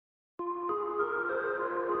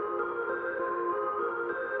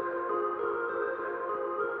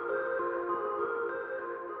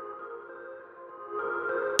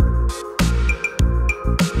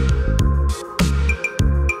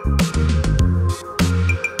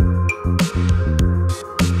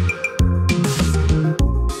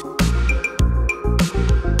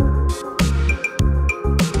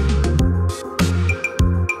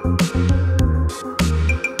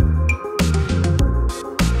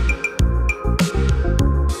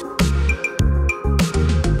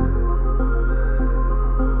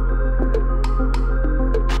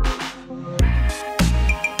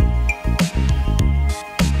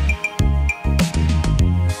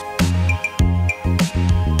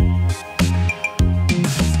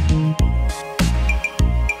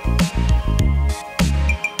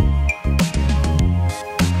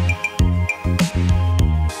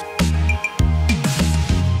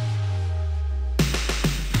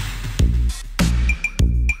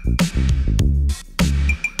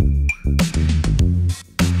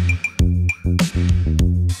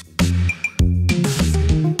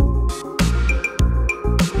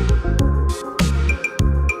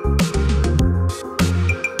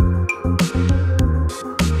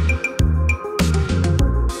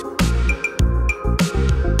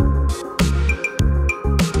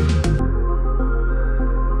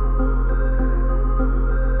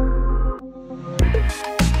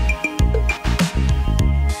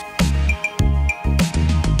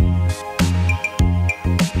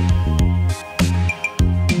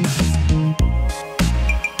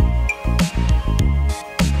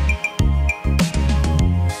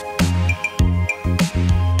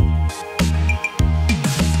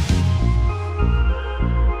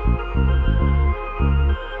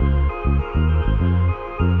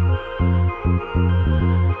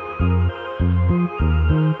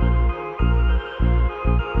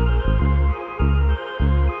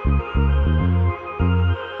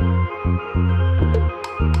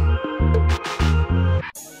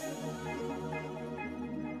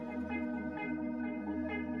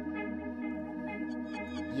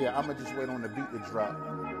I'ma just wait on the beat to drop.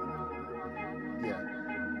 Yeah.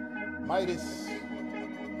 Midas.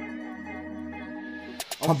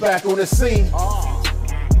 I'm back on the scene.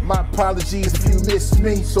 My apologies if you missed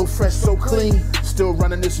me. So fresh, so clean. Still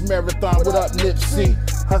running this marathon. What up, Nipsey?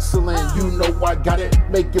 Hustling, you know I got it.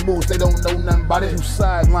 Make your moves, they don't know nothing about it. You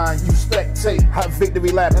sideline, you spectate. Hot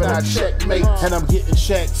victory lap and I checkmate. And I'm getting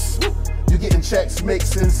checks. You getting checks,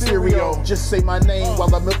 mixing cereal. Just say my name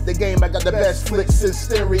while I milk the game. I got the best flicks in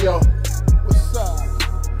stereo. What's up?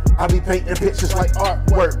 I be painting pictures like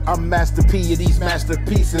artwork. I'm Master P of these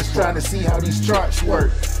masterpieces, trying to see how these charts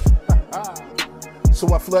work.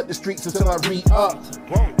 So I flood the streets until I re-up.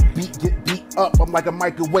 Beat get beat up, I'm like a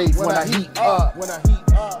microwave when I heat up.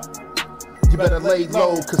 You better lay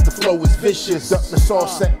low, cause the flow is vicious. Duck the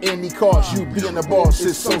sauce at any cost, you being a boss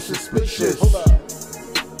is so suspicious.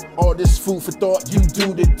 All this food for thought, you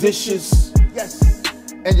do the dishes.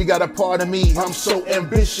 And you got a part of me, I'm so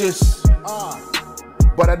ambitious.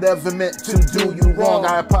 But I never meant to do you wrong.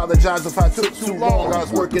 I apologize if I took too long. I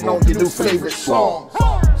was working on your new favorite song.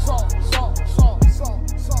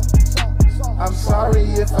 I'm sorry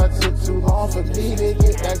if I took too long for me to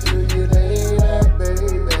get back to you later,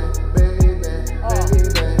 baby.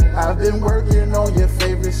 I've been working on your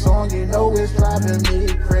favorite song. You know it's driving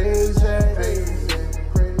me crazy.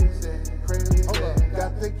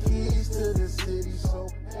 Got the keys to the city, so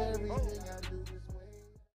everything I do is wait.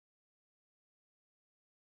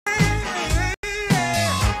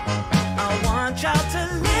 I want y'all to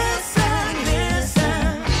listen,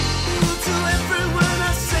 listen to every word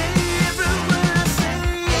I say, every word I say.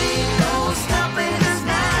 Ain't no stopping us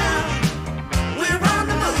now. We're on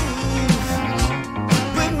the move.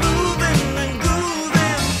 We're moving and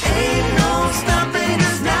grooving. Ain't no stopping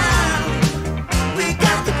us now. We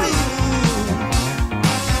got the groove.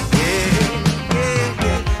 Yeah.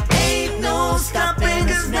 Ain't no stopping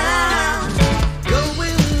us now.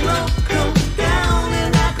 Going loco down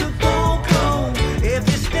in Acapulco. If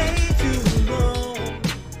you stay too long,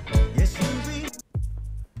 yes you will.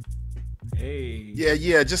 Hey.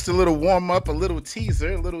 Yeah, just a little warm up, a little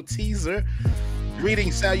teaser.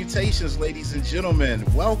 Greetings, salutations, ladies and gentlemen.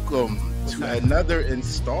 Welcome to another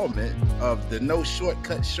installment of the No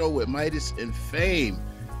Shortcut Show with Midas and Fame.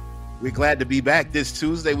 We're glad to be back this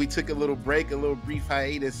Tuesday. We took a little break, a little brief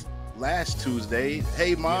hiatus last Tuesday.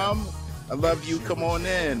 Hey, Mom, I love you. Come on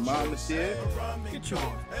in. Mom is here. Get you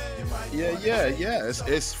on. Yeah.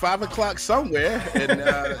 It's 5 o'clock somewhere,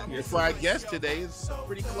 and for our guest today is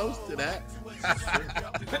pretty close to that.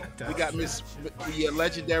 We got the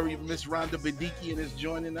legendary Miss Rhonda Badikian is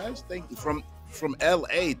joining us. Thank you from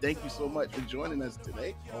LA. Thank you so much for joining us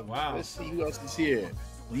today. Oh wow. Let's see who else is here.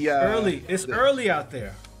 It's early out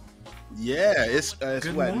there. Yeah, it's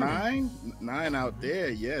what, morning. 9 out there.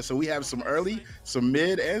 Yeah, so we have some early, some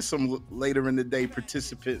mid, and some later in the day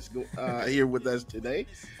participants here with us today.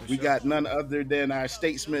 We got none other than our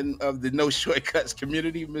statesman of the No Shortcuts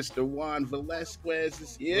community, Mr. Juan Velasquez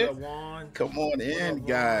is here. What up, Juan? Come on in, Juan?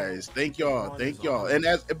 guys. Thank y'all. Juan Thank is y'all. on.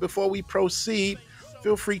 And before we proceed,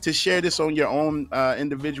 feel free to share this on your own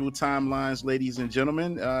individual timelines, ladies and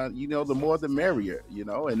gentlemen. The more the merrier,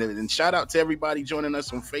 and shout out to everybody joining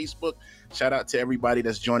us on Facebook. Shout out to everybody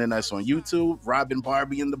that's joining us on YouTube. Robin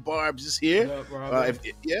Barbie and the Barbs is here. What up,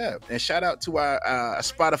 And shout out to our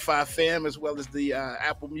Spotify fam as well as the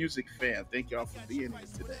Apple Music fam. Thank y'all for being here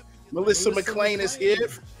today. Melissa McClain is here,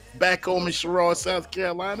 back home in Sherrard, South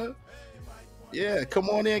Carolina. Yeah, come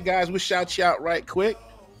on in, guys. We'll shout you out right quick.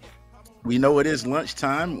 We know it is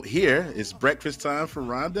lunchtime here. It's breakfast time for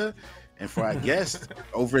Rhonda. And for our guest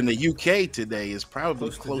over in the UK today, is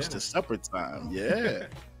probably close to supper time. Yeah.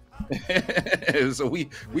 So we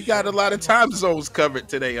got a lot of time zones covered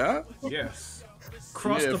today, huh? Yes.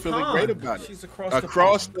 Across the feeling pond. great about it. She's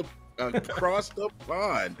across the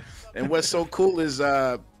pond. And what's so cool is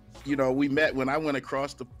we met when I went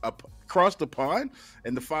across the pond,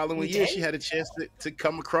 and the following year she had a chance to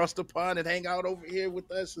come across the pond and hang out over here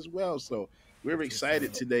with us as well. So we're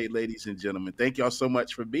excited today, ladies and gentlemen. Thank y'all so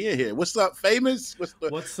much for being here. What's up, Famous? What's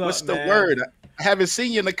the man? word? I haven't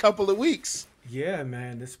seen you in a couple of weeks. Yeah,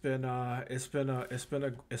 man. It's been a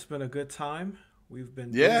good time. We've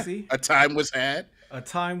been busy. A time was had.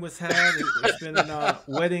 It's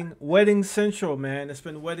been wedding central, man. It's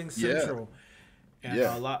been wedding central.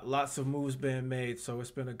 And lots of moves being made, so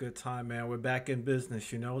it's been a good time, man. We're back in business,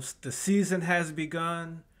 The season has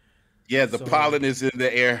begun. Yeah, the pollen is in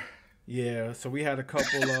the air. Yeah, so we had a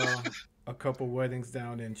couple weddings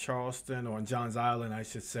down in Charleston, or on Johns Island, I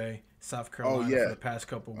should say, South Carolina, for the past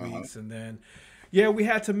couple weeks, and then Yeah, we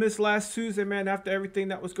had to miss last Tuesday, man. After everything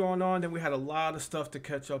that was going on, then we had a lot of stuff to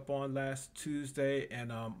catch up on last Tuesday,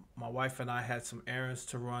 and my wife and I had some errands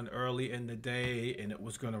to run early in the day, and it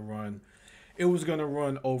was gonna run. It was gonna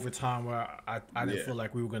run overtime where I didn't feel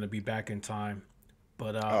like we were gonna be back in time,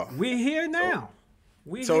 but we're here now.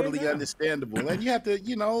 We totally here now. understandable. And you have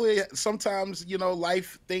to, sometimes,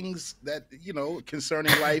 life things that,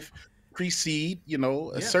 concerning life precede,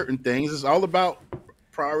 certain things. It's all about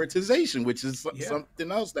prioritization, which is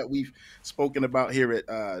something else that we've spoken about here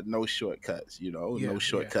at No Shortcuts, no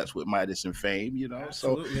shortcuts with Midas and Fame,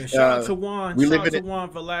 Absolutely. So shout out to Juan. Shout out to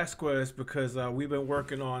Juan Velasquez because we've been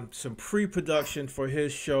working on some pre-production for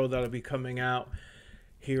his show that'll be coming out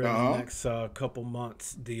here in the next couple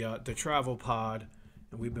months, the Travel Pod.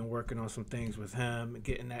 And we've been working on some things with him,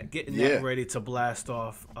 getting that ready to blast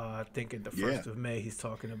off. I think at the 1st of May he's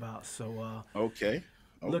talking about. So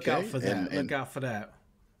look out for that. Look out for that.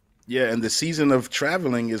 Yeah, and the season of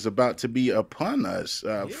traveling is about to be upon us.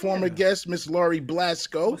 Former guest Miss Lori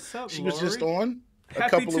Blasco. What's up, she was just on a Happy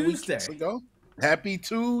couple Tuesday. of weeks ago. Happy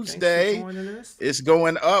Tuesday. Thanks for joining us. It's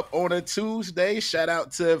going up on a Tuesday. Shout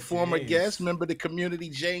out to former James. guest, member of the community,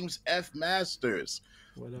 James F. Masters.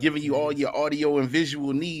 What up, Giving you James? all your audio and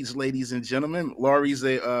visual needs, ladies and gentlemen. Lori's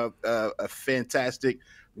a fantastic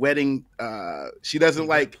wedding. She doesn't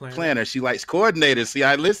like planner. She likes coordinator. See,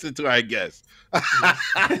 I listened to her, I guess.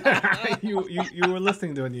 you were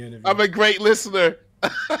listening during the interview. I'm a great listener.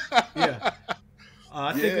 Yeah.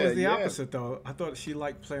 I think it was the opposite, though. I thought she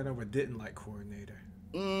liked planner but didn't like coordinator.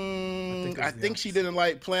 I think she didn't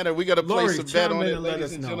like planner. We got to play some bet on it,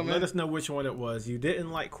 ladies and gentlemen. Let us know which one it was. You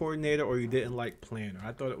didn't like coordinator or you didn't like planner.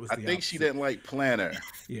 I thought it was the opposite. I think she didn't like planner.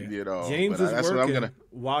 Yeah. James is working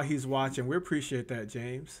while he's watching. We appreciate that,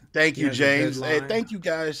 James. Thank you, James. Hey, thank you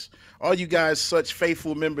guys. All you guys, such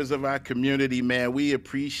faithful members of our community, man. We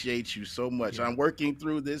appreciate you so much. I'm working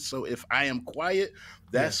through this, so if I am quiet,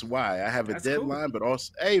 that's why. I have a deadline, but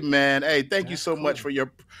also, hey, man, thank you so much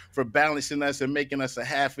for balancing us and making us a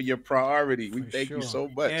half of your priority. We thank you so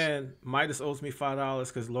much. And Midas owes me $5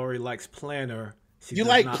 because Lori likes planner. You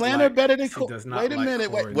like planner better than coordinator? Wait a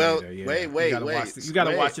minute. Wait. You got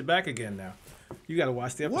to watch it back again now. You got to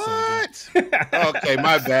watch the episode. What? Okay,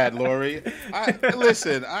 my bad, Lori.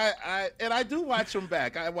 Listen, I do watch them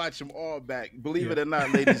back. I watch them all back. Believe it or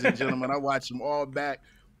not, ladies and gentlemen, I watch them all back.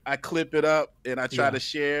 I clip it up and I try to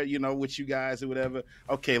share, with you guys or whatever.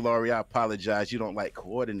 Okay, Lori, I apologize. You don't like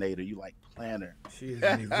coordinator. You like planner. She is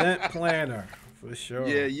an event planner for sure.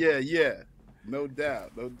 Yeah. No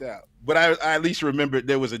doubt. But I at least remembered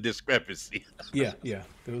there was a discrepancy. Yeah.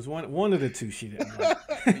 There was one of the two she didn't like.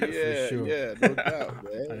 For sure. Yeah, no doubt,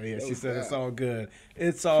 man. She said it's all good.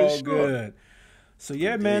 It's all good. So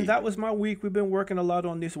yeah, man, that was my week. We've been working a lot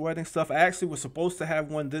on this wedding stuff. I actually was supposed to have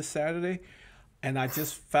one this Saturday. And I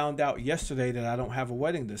just found out yesterday that I don't have a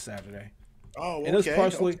wedding this Saturday. Oh, okay. And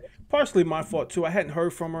it's partially my fault too. I hadn't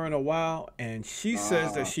heard from her in a while, and she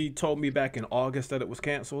says that she told me back in August that it was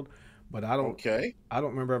canceled, but I don't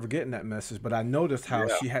remember ever getting that message. But I noticed how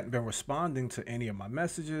she hadn't been responding to any of my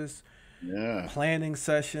messages. Yeah. Planning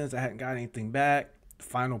sessions, I hadn't got anything back. The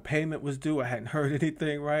final payment was due. I hadn't heard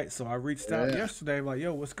anything, right? So I reached out yesterday, like,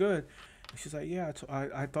 yo, what's good? She's like, yeah,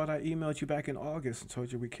 I thought I emailed you back in August and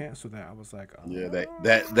told you we canceled that. I was like,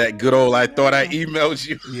 that good old I thought I emailed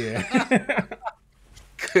you. Yeah.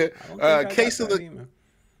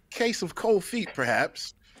 Case of cold feet,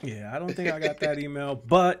 perhaps. Yeah, I don't think I got that email,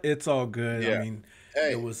 but it's all good. Yeah. I mean,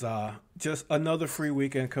 it was just another free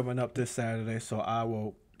weekend coming up this Saturday, so I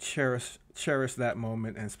will cherish that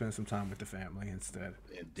moment and spend some time with the family instead.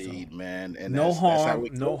 Indeed, man. And no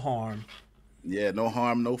harm. Yeah, no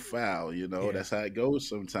harm, no foul. That's how it goes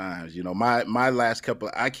sometimes. My last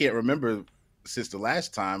couple, I can't remember since the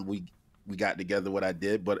last time we got together what I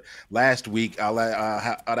did, but last week all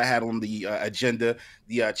I had on the agenda,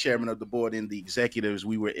 the chairman of the board and the executives,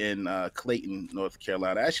 we were in Clayton, North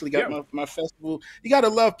Carolina. I actually got my festival. You got to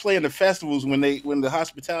love playing the festivals when the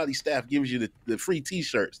hospitality staff gives you the free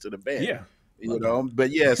T-shirts to the band. Yeah.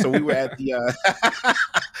 But yeah, so we were at the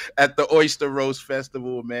at the Oyster Roast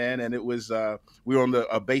Festival, man, and it was we were on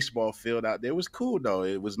a baseball field out there. It was cool though.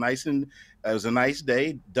 It was nice, and it was a nice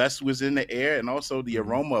day. Dust was in the air, and also the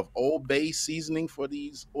aroma of Old Bay seasoning for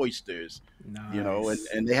these oysters. Nice.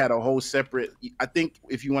 And they had a whole separate. I think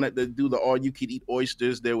if you wanted to do the all you could eat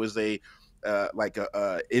oysters, there was a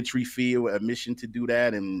entry fee or admission to do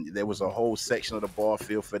that, and there was a whole section of the ball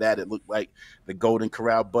field for that. It looked like the Golden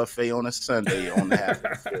Corral buffet on a Sunday on the half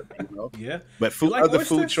of the field, Yeah, but other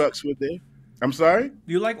food trucks were there. I'm sorry. Do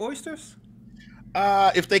you like oysters?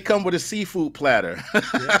 If they come with a seafood platter,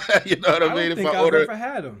 you know what I mean. I've ever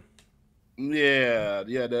had them. Yeah,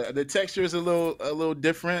 yeah. The texture is a little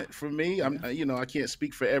different for me. I'm Yeah, you know I can't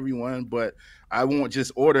speak for everyone, but I won't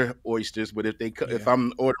just order oysters. But if yeah.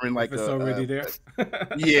 I'm ordering If like it's already there.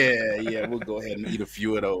 yeah, yeah, we'll go ahead and eat a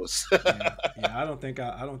few of those. Yeah, yeah. I don't think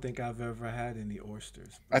I've ever had any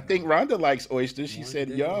oysters, I but think Rhonda likes oysters. She one said,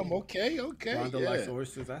 "Yum, day okay, okay, Rhonda likes yeah,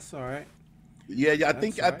 oysters. That's all right. yeah, yeah."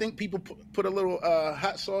 That's all I right. think people put a little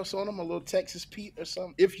hot sauce on them, a little Texas Pete or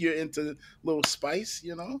something. If you're into little spice,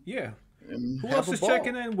 Yeah. and Who have else a is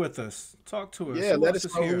checking ball. in with us? Talk to us. Yeah, Who let else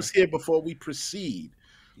us is know who's here? here before we proceed.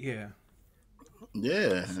 Yeah.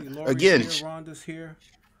 Yeah, I see Lori's again. here. Rhonda's here.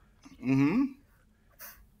 Mm-hmm.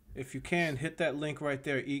 If you can, hit that link right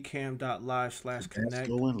there, ecam.live/connect.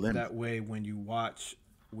 Tabasco and lemon. That way, when you watch,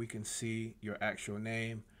 we can see your actual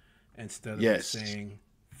name instead of it Yes. saying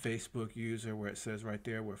Facebook user where it says right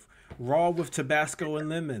there with raw with Tabasco and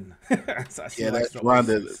lemon. So she Yeah, likes that's the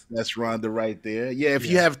Rhonda. oysters. That's Rhonda right there. Yeah, if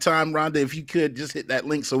you Yeah. have time, Rhonda, if you could just hit that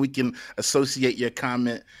link so we can associate your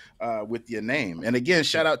comment with your name. And again, Yeah.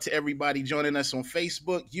 shout out to everybody joining us on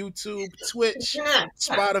Facebook, YouTube, Twitch, Yeah.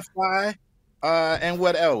 Spotify, and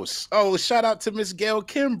what else? Oh, shout out to Miss Gail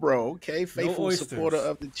Kimbrough, okay, No faithful supporter oysters.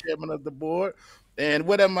 of the chairman of the board. And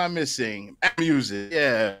what am I missing? Music.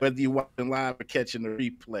 Yeah, whether you're watching live or catching the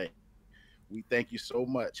replay. We thank you so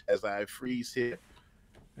much as I freeze here.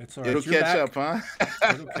 It's all It'll right. You're catch up, back.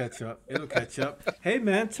 huh? It'll catch up. It'll catch up. Hey,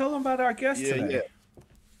 man, tell them about our guest Yeah, yeah. today.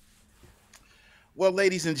 Well,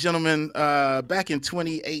 ladies and gentlemen, back in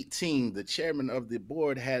 2018, the chairman of the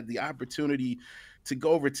board had the opportunity to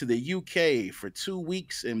go over to the UK for 2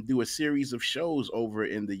 weeks and do a series of shows over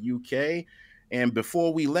in the UK. And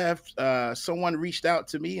before we left, someone reached out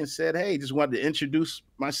to me and said, "Hey, just wanted to introduce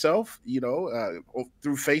myself,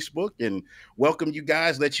 through Facebook and welcome you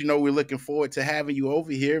guys. Let you know we're looking forward to having you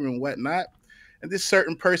over here and whatnot." And this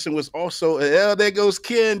certain person was also, there goes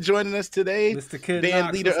Ken joining us today. Mr. Kid Band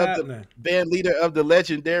Knox, leader what's of the happening? band leader of the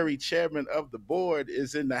legendary chairman of the board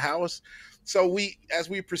is in the house. So as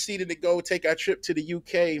we proceeded to go take our trip to the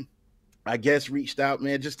UK, I guess reached out,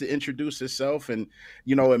 man, just to introduce herself. And,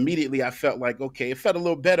 immediately I felt like, okay, it felt a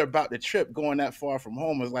little better about the trip going that far from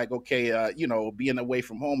home. It was like, okay, being away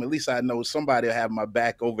from home, at least I know somebody will have my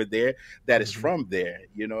back over there that is Mm-hmm. from there.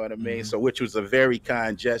 You know what I mean? Mm-hmm. So, which was a very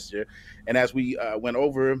kind gesture. And as we went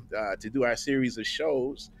over to do our series of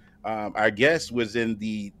shows, our guest was in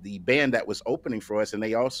the band that was opening for us. And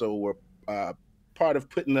they also were, part of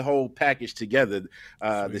putting the whole package together,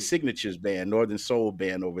 the Sweet. Signatures band, Northern Soul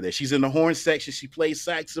band over there. She's in the horn section. She plays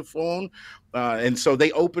saxophone. And so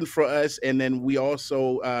they opened for us. And then we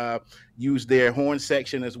also used their horn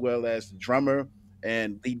section as well as drummer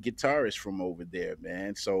and lead guitarist from over there,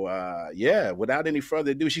 man. So, without any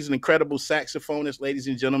further ado, she's an incredible saxophonist, ladies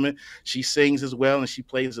and gentlemen. She sings as well, and she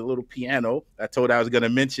plays a little piano. I told her I was going to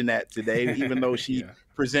mention that today, even though she Yeah.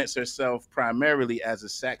 presents herself primarily as a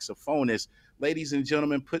saxophonist. Ladies and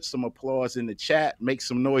gentlemen, put some applause in the chat. Make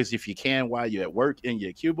some noise if you can while you're at work in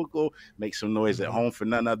your cubicle. Make some noise at Mm-hmm. home for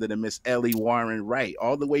none other than Miss Elli Warren Wright,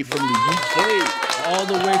 all the way from the UK. All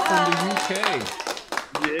the way from the UK.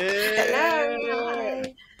 Yeah. Hello.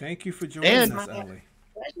 Hi. Thank you for joining And us, Ellie.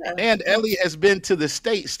 Pleasure. and Ellie has been to the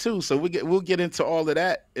States too, so we'll get into all of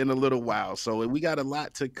that in a little while. So we got a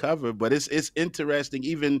lot to cover, but it's interesting,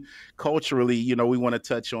 even culturally. We want to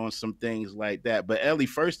touch on some things like that. But Ellie,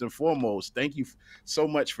 first and foremost, thank you so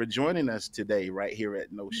much for joining us today, right here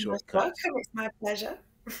at No Most Shortcuts. welcome. It's my pleasure.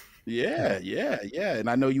 Yeah, yeah, yeah. And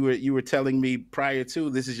I know you were telling me prior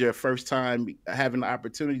to this is your first time having the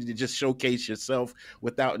opportunity to just showcase yourself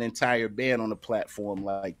without an entire band on a platform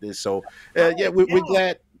like this. So yeah, we're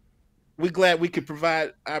Yeah. glad we could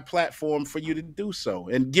provide our platform for you to do so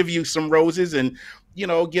and give you some roses and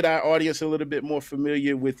get our audience a little bit more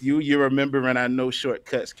familiar with you. You're a member in our No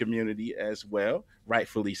Shortcuts community as well,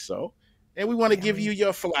 rightfully so. And we want to Yeah, give you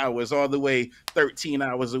your flowers all the way 13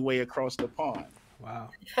 hours away across the pond.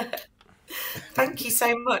 Wow. Thank you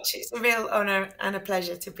so much. It's a real honor and a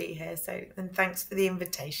pleasure to be here. And thanks for the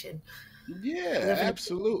invitation. Yeah, Lovely.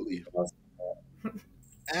 absolutely.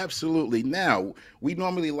 Absolutely. Now, we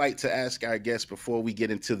normally like to ask our guests before we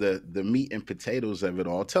get into the meat and potatoes of it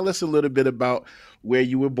all. Tell us a little bit about where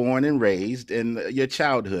you were born and raised and your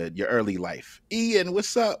childhood, your early life. Ian,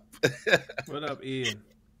 what's up? What up, Ian?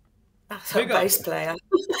 That's our Big up. bass player.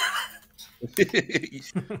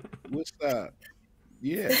 What's up?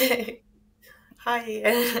 Yeah.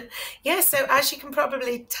 Hi. Yeah, so as you can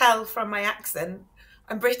probably tell from my accent,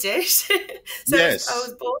 I'm British. So I was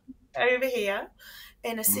Yes. born over here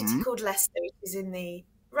in a city Mhm. called Leicester, which is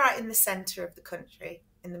right in the centre of the country.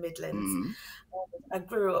 in the Midlands. Hmm. I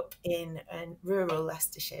grew up in rural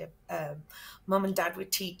Leicestershire. Mum and Dad were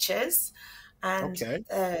teachers, and Okay.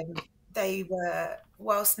 they were,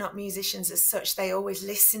 whilst not musicians as such, they always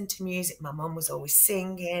listened to music. My mum was always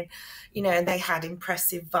singing, and they had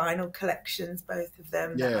impressive vinyl collections, both of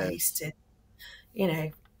them, that I Yeah. used to, you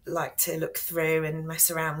know, like to look through and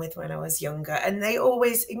mess around with when I was younger. And they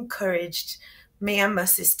always encouraged me and my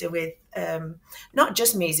sister with not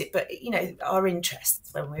just music, but our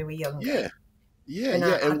interests when we were younger. Yeah. Yeah. And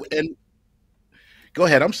Yeah. And go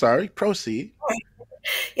ahead. I'm sorry. Proceed.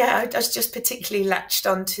 yeah, I was just particularly latched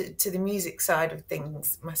on to the music side of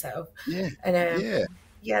things myself. Yeah. And Yeah.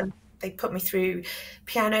 yeah, they put me through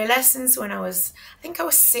piano lessons when I think I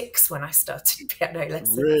was 6 when I started piano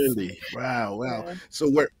lessons. Really? Wow. Wow. Yeah. So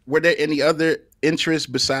were there any other interests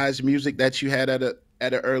besides music that you had at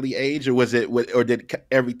an early age, or was it, or did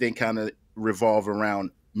everything kind of revolve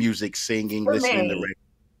around music, singing, For listening to me, radio?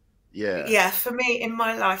 Yeah. yeah, for me in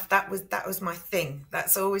my life, that was my thing.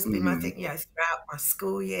 That's always been my Hmm. thing. Throughout my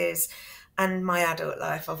school years and my adult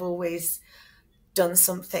life, I've always done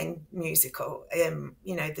something musical.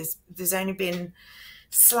 There's only been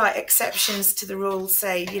slight exceptions to the rule.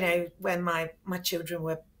 Say, when my children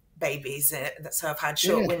were babies, so I've had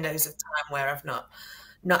short Yeah. windows of time where I've not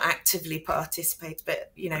actively participated,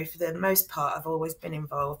 but for the most part, I've always been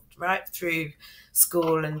involved right through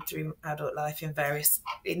school and through adult life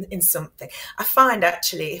in something. I find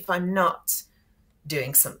actually, if I'm not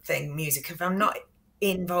doing something music, if I'm not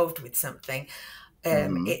involved with something,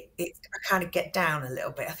 Hmm. I kind of get down a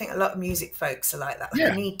little bit. I think a lot of music folks are like that. Like, I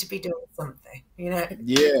Yeah. need to be doing something. Yeah,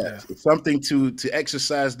 Yeah. something to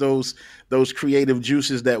exercise those creative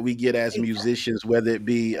juices that we get as Exactly. musicians, whether it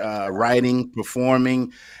be writing,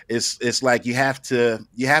 performing. It's like you have to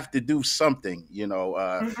do something,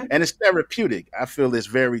 Mhm. and it's therapeutic. I feel it's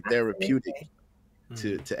very therapeutic Absolutely.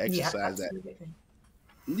 to Mhm. exercise Yeah, that. absolutely.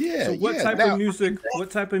 Yeah, So yeah. Now, what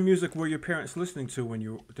type of music were your parents listening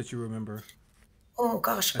to that you remember Oh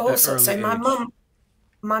gosh, at that also, so early age?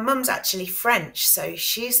 my mum's actually French, so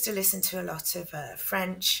she used to listen to a lot of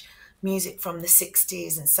French music from the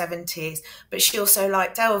 60s and 70s, but she also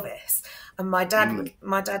liked Elvis. And mm,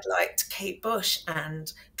 my dad liked Kate Bush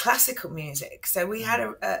and classical music. So Mm. we had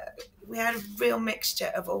a real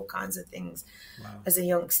mixture of all kinds of things Wow. as a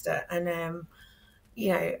youngster. And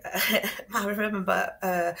I remember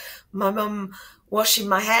my mum washing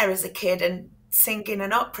my hair as a kid and singing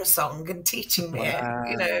an opera song and teaching me it,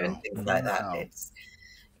 and wow, things like that. Mhm. It's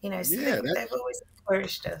so yeah, they've always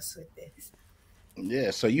encouraged us with this.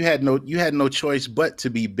 yeah. So you had no choice but to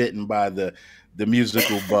be bitten by the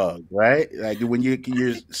musical bug, right? Like when you're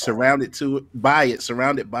surrounded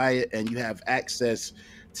by it, and you have access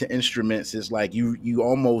to instruments. It's like you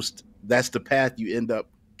almost, that's the path you end up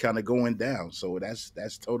kind of going down. So that's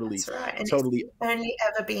totally That's right, and it's totally only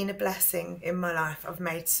ever been a blessing in my life. I've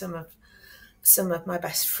made some of my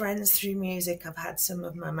best friends through music. I've had some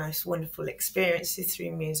of my most wonderful experiences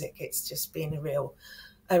through music. It's just been a real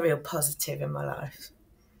positive in my life.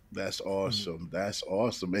 That's Mhm. awesome. That's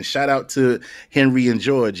awesome. And shout out to Henry and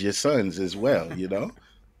George, your sons as well.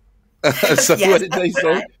 So what Yes, did that's they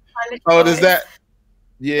say? right. My Oh, little does boys. that?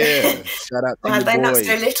 Yeah. Shout out to Well, your they're not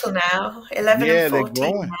so boys. little now, 11 and Yeah, they're 14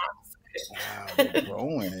 growing. Wow, they're now.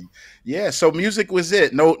 growing. Yeah, so music was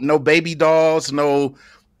it. No baby dolls, no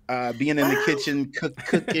being in the Well, kitchen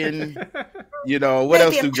cooking. What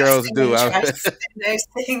else maybe a do girls passing do? interest in those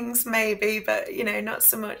things, maybe, but not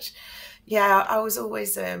so much. Yeah, I was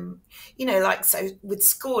always, like, so with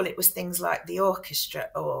school, it was things like the orchestra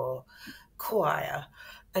or choir,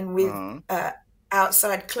 and with Uh-huh.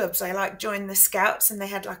 outside clubs, I like joined the Scouts, and they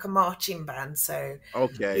had like a marching band, so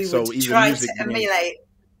Okay, we would so even try to music being emulate.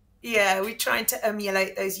 Yeah, we tried to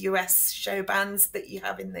emulate those US show bands that you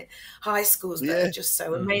have in the high schools that are yeah, just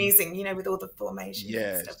so Mhm. amazing, with all the formations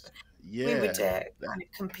and stuff. yes, We would yeah. kind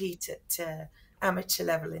of compete at amateur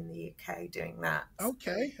level in the UK doing that.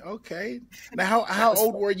 Okay, okay. Now, how That how was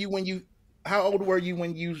old fun. were you when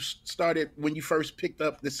you started, when you first picked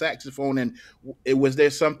up the saxophone, and was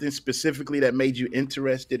there something specifically that made you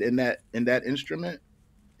interested in that instrument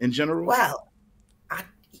in general? Well, I,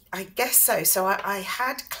 I guess so. So I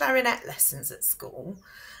had clarinet lessons at school,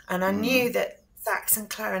 and I Hmm. knew that sax and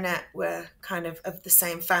clarinet were kind of the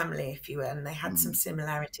same family, if you will, and they had some Hmm.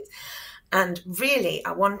 similarities. And really,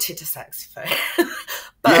 I wanted a saxophone,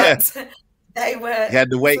 Yeah, but they were you had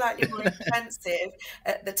to wait. slightly more expensive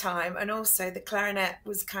at the time. And also, the clarinet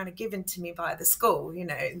was kind of given to me by the school,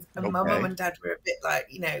 and my mum Okay, and dad were a bit like,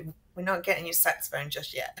 we're not getting you saxophone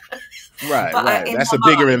just yet. right, But right. in That's my a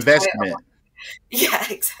bigger mind, investment. yeah,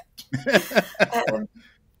 exactly. Um,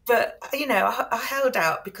 but you know, I held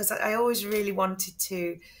out because I always really wanted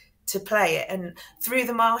to play it. And through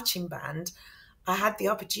the marching band, I had the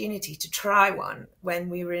opportunity to try one when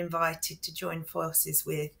we were invited to join forces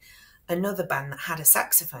with another band that had a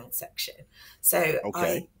saxophone section. So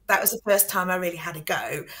Okay. that was the first time I really had a go,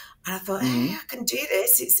 and I thought, hey, I can do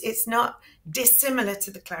this. It's not dissimilar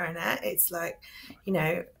to the clarinet. It's like, you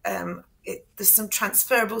know, there's some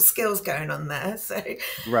transferable skills going on there. So,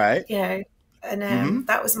 Right. you know, and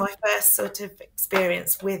that was my first sort of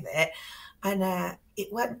experience with it, and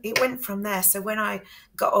it went from there. So when I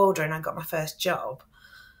got older and I got my first job,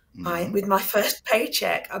 with my first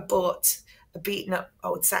paycheck, I bought a beaten up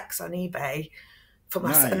old sax on eBay for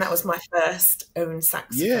myself, and that was my first own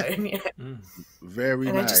saxophone. Yeah. Yeah.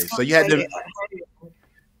 Very And I just nice. So you had played to, it at home.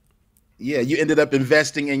 yeah, you ended up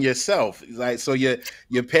investing in yourself. Like, so your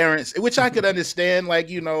parents, which I could understand, like,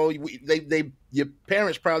 you know, your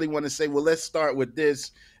parents probably want to say, well, let's start with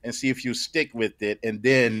this and see if you stick with it, and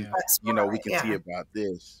then That's you know, we right, can see yeah. about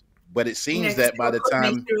this. But it You know, seems 'cause that they by were the putting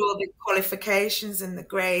me time, through all the qualifications and the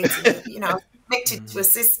grades, and you know, I was connected to a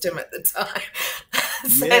system at the time,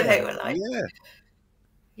 so yeah, they were like, yeah,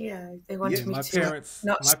 yeah, they yeah, wanted me to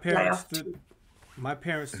not play off too. my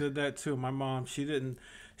parents did that too. My mom, she didn't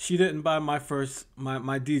buy my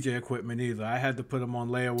DJ equipment either. I had to put them on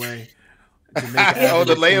layaway. Jamaica oh,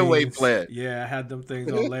 the Avenue, layaway Queens. plan. Yeah, I had them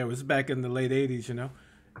things on layaway. It was back in the late '80s, you know.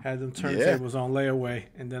 Had them Yeah. turntables on layaway,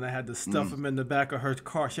 and then I had to stuff them in the back of her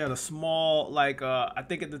car. She had a small, like, I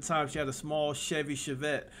think at the time she had a small Chevy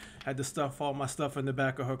Chevette. Had to stuff all my stuff in the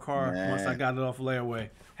back of her car once I Man, got it off layaway.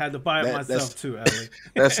 Had to buy it myself that's too, Ellie.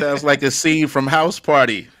 that sounds like a scene from House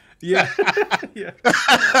Party. Yeah, yeah.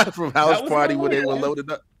 From That House was my Party where they were way. loaded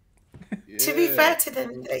up. To be Yeah. fair to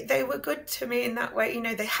them, they were good to me in that way. You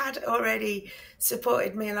know, they had already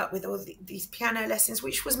supported me a lot with all these piano lessons,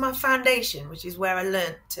 which was my foundation, which is where I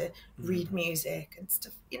learned to read music and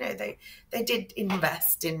stuff. You know, they did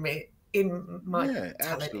invest in me, in my Yeah,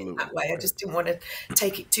 talent in absolutely. that way. I just didn't want to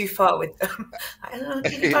take it too far with them. I don't know,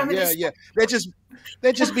 can you buy me Yeah, this? yeah.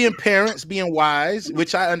 They're just being parents, being wise,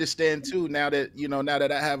 which I understand too. Now that you know, now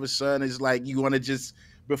that I have a son, is like you want to just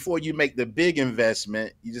before you make the big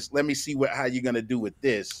investment, you just let me see how you're gonna do with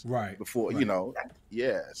this Right, before you right. know.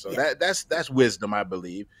 Yeah, so Yeah, that's wisdom, I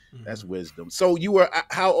believe. That's wisdom. So you were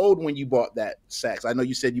how old when you bought that sax? I know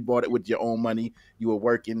you said you bought it with your own money. You were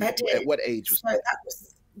working. I At did. what age was So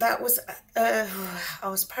that was I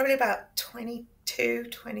was probably about 22,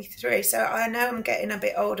 23. So I know I'm getting a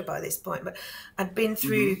bit older by this point, but I'd been that? Hmm.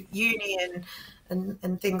 through uni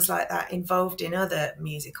and things like that, involved in other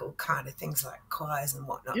musical kind of things like choirs and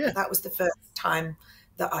whatnot. Yeah. But that was the first time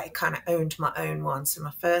that I kind of owned my own one. So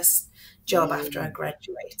my first job after I Yeah.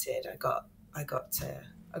 graduated, I got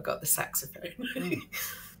the saxophone.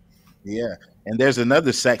 Yeah, and there's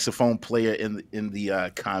another saxophone player in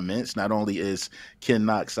the comments. Not only is Ken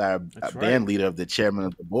Knox our That's right. band leader of the chairman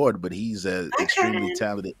of the board, but he's an extremely Okay.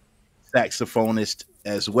 talented saxophonist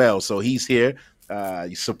as well. So he's here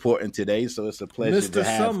supporting today. So it's a pleasure to Mr.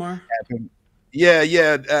 have Summer. him. Yeah,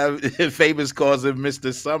 yeah. Famous calls him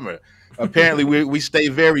Mr. Summer. Apparently, we stay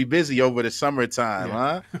very busy over the summertime, Yeah,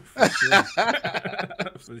 huh? for sure.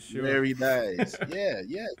 For sure. Very nice. Yeah,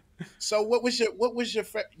 yeah. So what was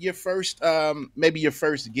your first maybe your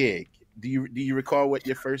first gig? Do you recall what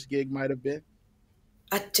your first gig might have been?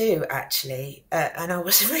 I do actually, and I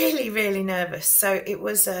was really, really nervous. So it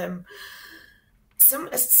was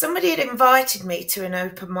somebody had invited me to an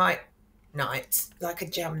open mic night, like a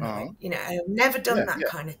jam Uh-huh. night. You know, I've never done Yeah, that yeah.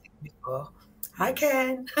 kind of thing before. I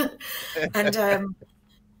can, and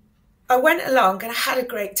I went along and I had a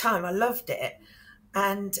great time. I loved it,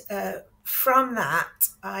 and from that,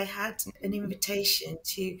 I had an invitation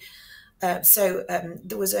to.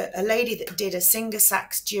 There was a lady that did a singer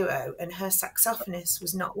sax duo, and her saxophonist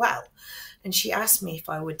was not well, and she asked me if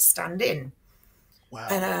I would stand in. Wow.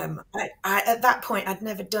 And I at that point I'd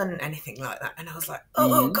never done anything like that, and I was like,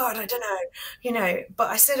 oh Hmm. God, I don't know, you know. But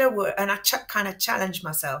I said I would, and I kind of challenged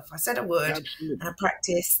myself. I said I would, and Absolutely. I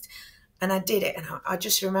practiced, and I did it. And I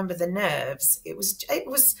just remember the nerves.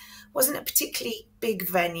 Wasn't a particularly big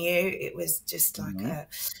venue. It was just like Hmm. a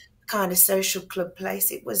kind of social club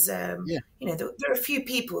place. It was, Yeah, you know, there were a few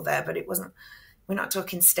people there, but it wasn't. We're not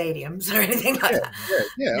talking stadiums or anything like yeah, that. yeah,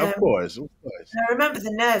 yeah. Of course, of course. And I remember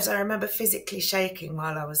the nerves. I remember physically shaking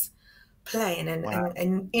while I was playing Wow.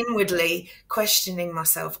 and inwardly questioning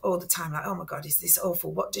myself all the time, like, oh my God, is this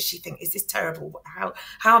awful? What does she think? Is this terrible?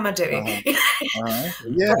 How am I doing? Uh-huh. Uh-huh.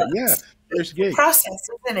 Yeah, But yeah. it's First a gig. process,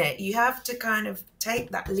 isn't it? You have to kind of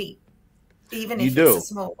take that leap, even You if it's a do.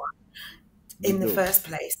 small one, You in the do. first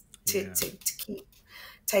place, Yeah.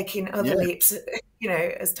 to taking other Yeah. leaps,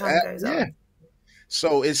 as time goes Yeah. on.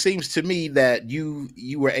 So it seems to me that you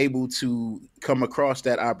were able to come across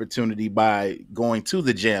that opportunity by going to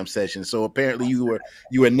the jam session. So apparently you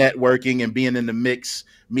were networking and being in the mix,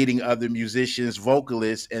 meeting other musicians,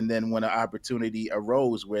 vocalists, and then when an opportunity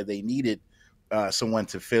arose where they needed someone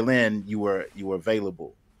to fill in, you were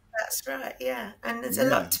available. That's right, yeah. And there's a Yeah,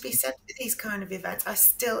 lot to be said for these kind of events. I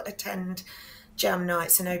still attend jam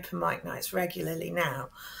nights and open mic nights regularly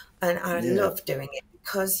now, and I yeah, love doing it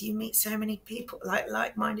because you meet so many people,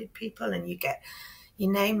 like-minded people, and you get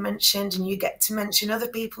your name mentioned, and you get to mention other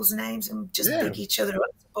people's names and just yeah, big each other up,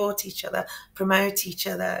 support each other, promote each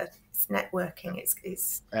other. It's networking.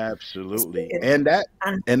 It's absolutely. brilliant and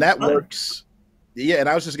And that fun. works. Yeah, and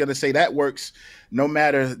I was just gonna say that works no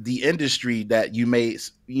matter the industry that you may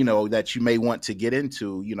want to get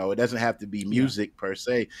into. It doesn't have to be Yeah. music per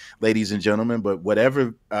se, ladies and gentlemen, but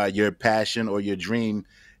whatever your passion or your dream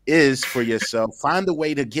is for yourself, find a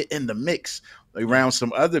way to get in the mix Yeah. around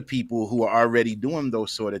some other people who are already doing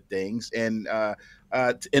those sort of things. And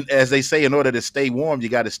as they say, in order to stay warm, you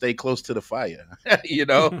got to stay close to the fire. you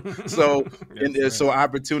know, so That's so right.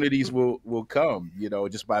 opportunities will come,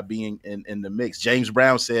 just by being in the mix. James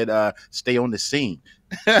Brown said, "Stay on the scene."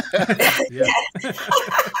 Yeah.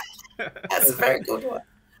 That's a very good one.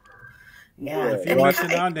 Yeah, Yeah, If you and in mention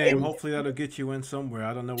fact, our name, hopefully that'll get you in somewhere.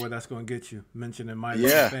 I don't know where that's going to get you. Mentioning my name,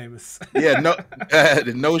 yeah, famous. yeah. No,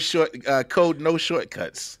 no code, no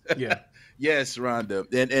shortcuts. Yeah. Yes, Rhonda.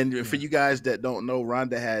 And for Yeah. you guys that don't know,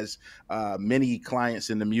 Rhonda has many clients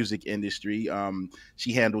in the music industry.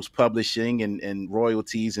 She handles publishing and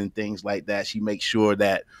royalties and things like that. She makes sure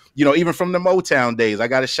that, even from the Motown days, I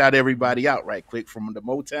got to shout everybody out right quick, from the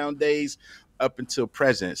Motown days up until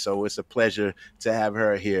present. So it's a pleasure to have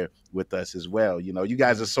her here with us as well. You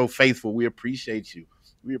guys are Yeah. so faithful. We appreciate you.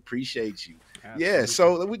 We appreciate you. Yeah. Absolutely.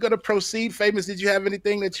 So we're going to proceed. Famous, did you have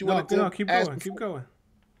anything that you No, wanted no, to keep ask going. Keep before? going.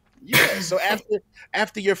 Yeah. So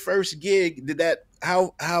after your first gig, did that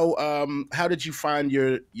how did you find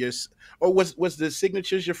your or was the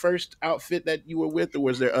Signatures your first outfit that you were with, or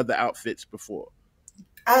was there other outfits before?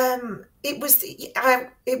 It was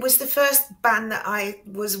the first band that I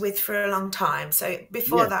was with for a long time. So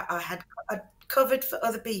before Yeah. that, I'd covered for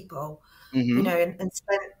other people, Mm-hmm. and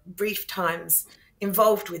spent brief times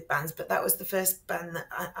involved with bands. But that was the first band that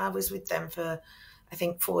I was with them for, I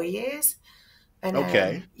think, 4 years. And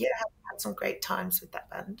Okay. yeah, I had some great times with that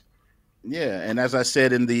band. Yeah, and as I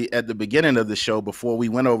said at the beginning of the show before we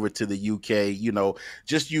went over to the UK,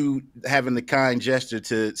 just you having the kind gesture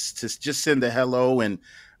to just send a hello and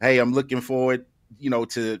hey, I'm looking forward,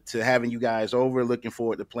 to having you guys over, looking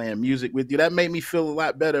forward to playing music with you. That made me feel a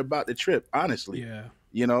lot better about the trip, honestly. Yeah.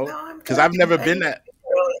 No, I'm Because glad. I've never And been that. we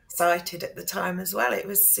were all excited at the time as well. It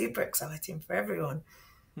was super exciting for everyone.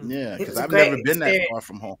 Hmm. Yeah, It because was a I've great never been that experience. far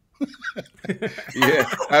from home. Yeah,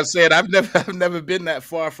 I said I've never been that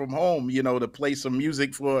far from home, to play some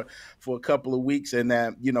music for a couple of weeks, and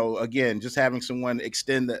that, again, just having someone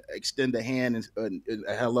extend a hand and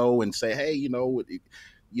a hello and say, hey,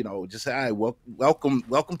 just say, hi, welcome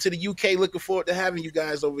to the UK. Looking forward to having you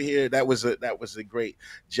guys over here. That was a great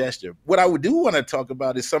gesture. What I do want to talk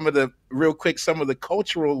about is some of the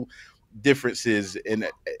cultural differences and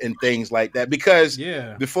things like that, because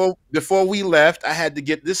Yeah. before we left, I had to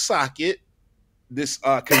get this converter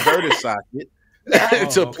socket Yeah. Oh,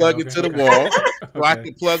 to okay, plug okay, into the okay. wall so I Okay.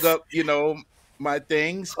 could plug up, my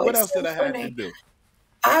things. Oh, What it's else did so I have to funny. do?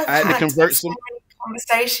 I've I had to had convert so some. many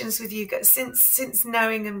conversations with you guys since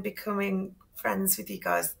knowing and becoming friends with you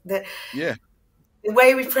guys. Yeah. The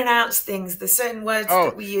way we pronounce things, the certain words Oh,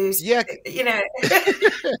 that we use, yeah. Yeah,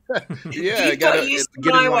 I you've got gotta used to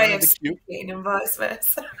get in my way line of with the queue. speaking and vice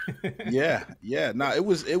versa. Yeah, yeah. No, it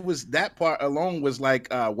was that part alone was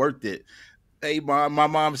like worth it. Hey, mom, my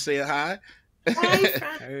mom saying hi. Hi,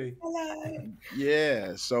 Fran. Hey. Hello.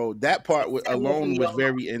 Yeah, so that part So lovely, alone was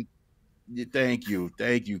your mum. very thank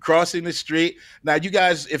you. Crossing the street. Now, you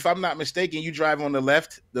guys, if I'm not mistaken, you drive on the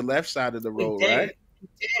left side of the We road, do. right? We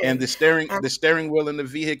And do. the steering wheel in the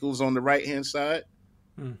vehicle's on the right hand side.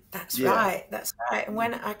 Hmm. That's Yeah. right. That's right. And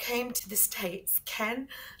when I came to the States, Ken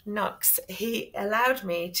Knox, he allowed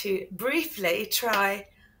me to briefly try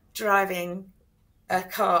driving a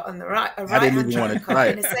car on a I didn't right-hand even want drive to car try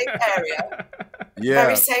in it. a safe area, a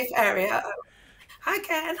very Yeah. safe area. Hi,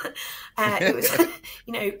 Ken. It was,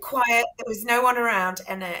 quiet. There was no one around,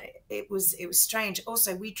 and it was strange.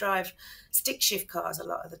 Also, we drive stick shift cars a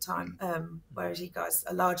lot of the time, whereas you guys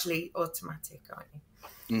are largely automatic, aren't you?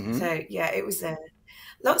 Mm-hmm. So yeah, it was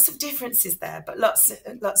lots of differences there, but lots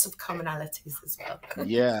of commonalities as well.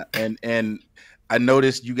 Yeah, and I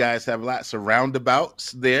noticed you guys have lots of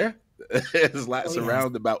roundabouts there. There's Oh lots of yes,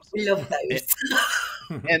 roundabouts. we love those.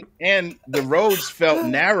 And the roads felt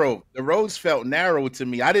narrow. The roads felt narrow to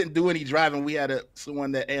me. I didn't do any driving. We had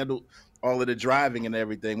someone that handled all of the driving and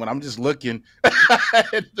everything. When I'm just looking,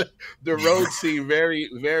 the roads seem very,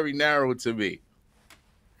 very narrow to me.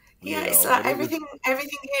 Yeah, it's like But it was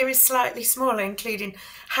everything here is slightly smaller, including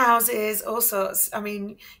houses, all sorts. I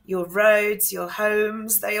mean, your roads, your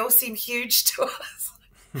homes, they all seem huge to us.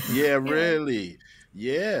 yeah, You know, really,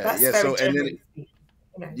 yeah, that's yeah. very So and then generous.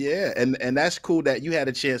 You know. yeah, and that's cool that you had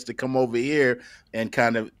a chance to come over here and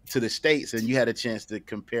kind of to the States, and you had a chance to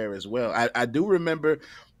compare as well. I do remember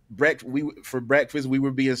for breakfast we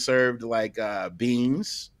were being served like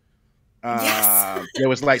beans. Yes. There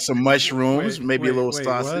was like some mushrooms, Wait, maybe a wait, little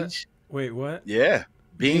wait, what? sausage. Wait, what? Yeah,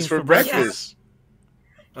 beans Beans for for Yeah. breakfast? breakfast.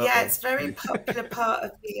 Yeah, Uh-oh. it's a very popular part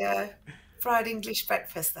of the fried English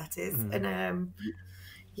breakfast, that is. Mhm. And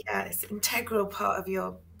yeah, it's an integral part of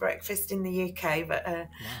your breakfast in the UK. But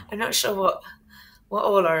Wow. I'm not sure what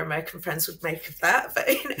all our American friends would make of that. But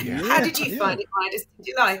Yeah. how Yeah, did you yeah. find it, Midas? Did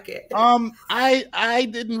you like it? I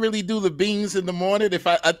didn't really do the beans in the morning.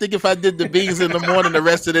 I think if I did the beans in the morning, the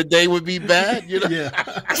rest of the day would be bad. Yeah.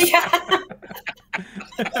 Yeah.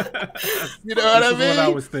 You know what This I is what I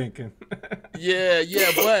mean? was thinking. Yeah,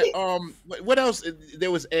 yeah. But what else?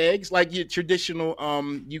 There was eggs, like your traditional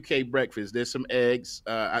UK breakfast. There's some eggs.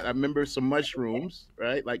 I remember some mushrooms,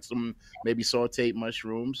 right? Like some maybe sautéed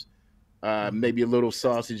mushrooms. Maybe a little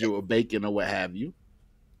sausage or bacon or what have you.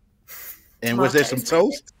 And was there some Tomatoes,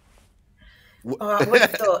 maybe? toast? Oh, I would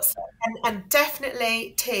have thought so. And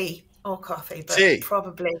definitely tea or coffee, but Tea.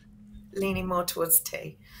 probably leaning more towards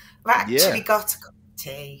tea. I've Yeah. actually got a cup of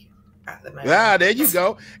tea at the Ah, moment. there you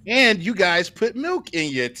go. And you guys put milk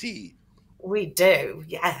in your tea. We do,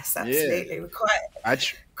 yes, Yeah. absolutely. We're I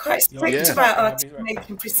tr- quite Yo, I'll be strict yeah. back. about our I'll be tea right back.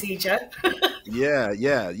 making procedure. Yeah,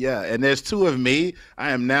 yeah, yeah. And there's two of me.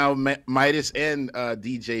 I am now Midas and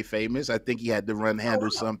DJ Famous. I think he had to run Oh handle wow.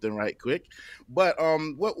 something right quick. But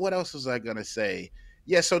what else was I gonna say?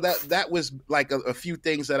 Yeah, so that was like a few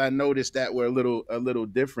things that I noticed that were a little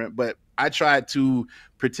different. But I tried to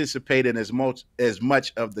participate in as much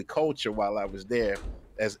of the culture while I was there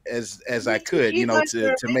as I could, You guys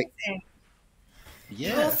to were make amazing.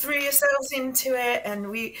 You all yeah. threw yourselves into it, and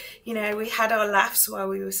we had our laughs while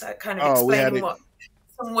we were kind of Oh, explaining what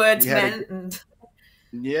some words we had a meant and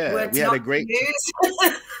yeah, we words had a not to great use.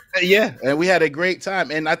 yeah, and we had a great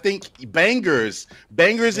time. And I think bangers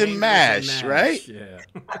and Bangers and mash, right? mash. Yeah.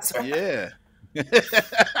 That's right. Yeah.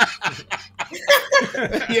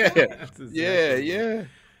 Yeah. That's Yeah, exactly right. yeah.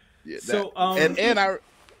 Yeah. So, And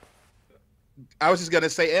I was just gonna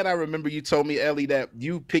say, and I remember you told me, Ellie, that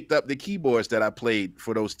you picked up the keyboards that I played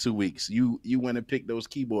for those 2 weeks. You went and picked those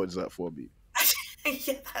keyboards up for me.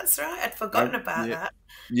 Yeah, that's right. I'd forgotten about Yeah. that.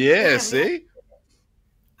 Yeah, Yeah, see?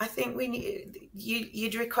 I think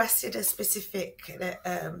you'd requested a specific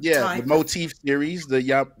Yeah, the type of. motif series.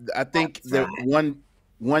 I think That's the right.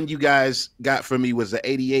 one you guys got for me was the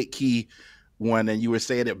 88 key one, and you were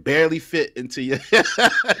saying it barely fit into your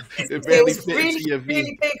it It barely was fit into really, your V.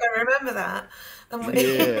 really big. I remember that. And we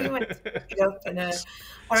Yeah. went to pick it up, and I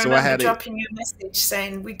So I remember had it. dropping you a message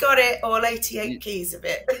saying, "We got it, all 88 keys of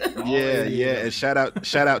it." all Yeah, 88 yeah, of and them.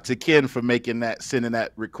 shout out to Ken for sending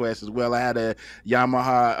that request as well. I had a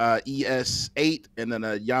Yamaha ES8 and then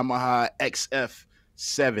a Yamaha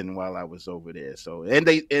XF7 while I was over there. So and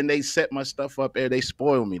they set my stuff up there. They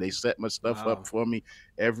spoil me. They set my stuff Wow. up for me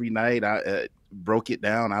every night. I broke it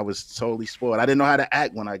down. I was totally spoiled. I didn't know how to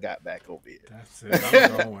act when I got back over here. That's it.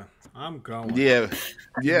 I'm going. I'm going. Yeah, Give me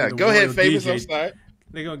yeah. the Go ahead, royal famous. I'm DJ. sorry.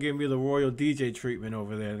 They're gonna give me the royal DJ treatment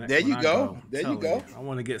over there There when you I go. go. I'm There you telling go. you, I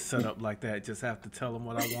want to get set up like that. Just have to tell them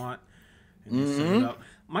what I want, and they set it Hmm. up.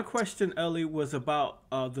 My question, Ellie, was about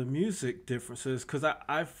the music differences because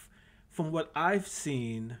I've, from what I've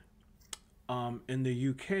seen, in the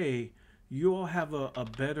UK, you all have a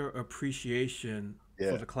better appreciation for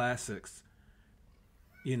Yeah, the classics.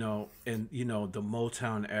 And the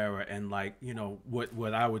Motown era, and like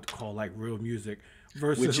what I would call like real music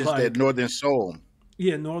which versus is that like Northern Soul.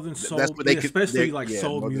 yeah, Northern That's soul, what yeah, especially like yeah,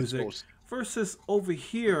 soul Northern music Soul. versus over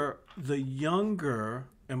here the younger,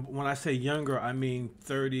 and when I say younger I mean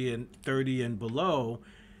 30 and below,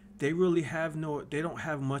 they don't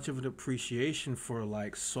have much of an appreciation for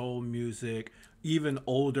like soul music, even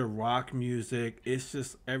older rock music. It's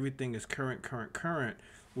just everything is current,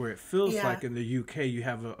 where it feels Yeah. like in the UK you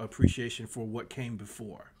have an appreciation for what came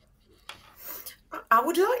before. I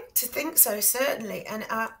would like to think so, certainly. And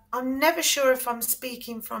I'm never sure if I'm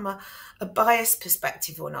speaking from a biased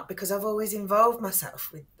perspective or not, because I've always involved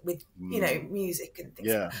myself with music and things.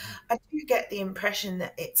 Yeah. I do get the impression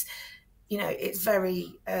that it's, it's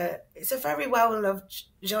a very well loved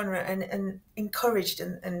genre and encouraged,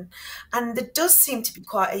 and there does seem to be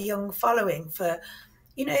quite a young following for,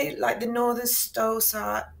 like the Northern Soul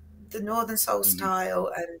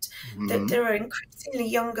style, and there are increasingly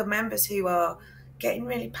younger members who are getting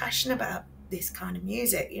really passionate about this kind of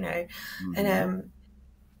music, and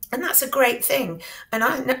that's a great thing. And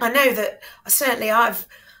I know that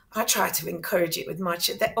I try to encourage it with my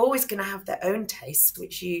children. They're always going to have their own tastes,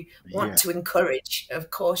 which you want to encourage.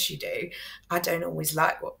 Of course you do. I don't always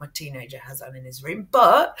like what my teenager has on in his room,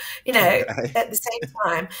 but, at the same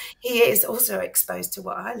time, he is also exposed to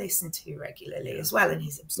what I listen to regularly as well, and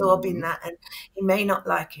he's absorbing that, and he may not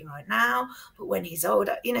like it right now, but when he's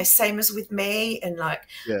older, same as with me, and I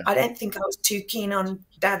don't think I was too keen on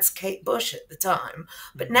Dad's Kate Bush at the time,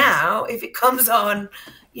 but now if it comes on,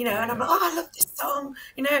 and I'm like, I love this song,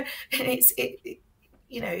 and it's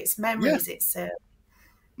memories. It's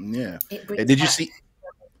And did you see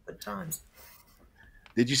good times?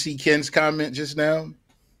 Did you see Ken's comment just now?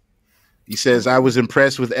 He says, I was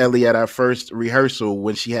impressed with Elli at our first rehearsal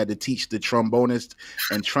when she had to teach the trombonist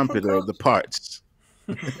and trumpeter the parts.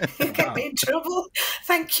 You get me in trouble.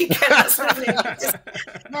 Thank you, Ken. That's lovely.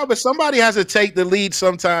 No, but somebody has to take the lead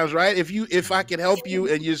sometimes, right? If I can help you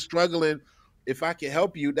and you're struggling, if I can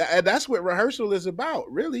help you, that's what rehearsal is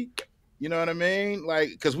about, really. You know what I mean? Like,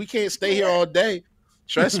 because we can't stay here all day.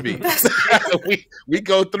 Trust me. we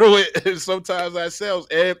go through it sometimes ourselves.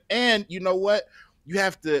 And you know what? You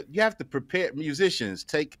have to prepare. Musicians,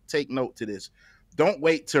 take note to this. Don't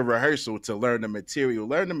wait to rehearsal to learn the material.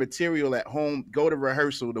 Learn the material at home. Go to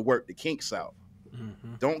rehearsal to work the kinks out.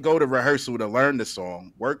 Mm-hmm. Don't go to rehearsal to learn the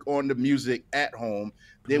song. Work on the music at home.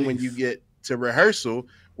 Please. Then when you get to rehearsal,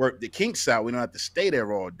 work the kinks out. We don't have to stay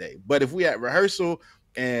there all day. But if we at rehearsal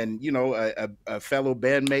and a fellow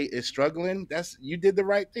bandmate is struggling, you did the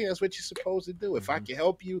right thing. That's what you're supposed to do. Mm-hmm. If I can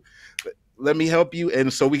help you, let me help you,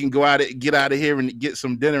 and so we can get out of here and get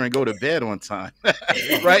some dinner and go to bed on time.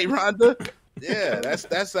 Right, Rhonda? Yeah,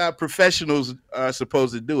 that's how professionals are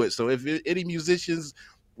supposed to do it. So if any musicians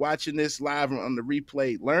watching this live on the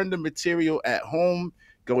replay, learn the material at home,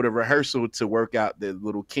 go to rehearsal to work out the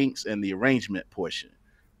little kinks and the arrangement portion.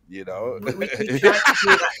 We can try to do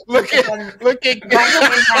that. look at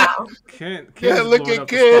Ken. Yeah, look at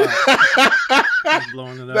Ken. He's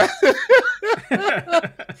blowing it up.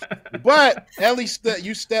 But Elli,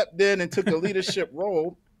 you stepped in and took a leadership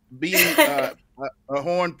role, being a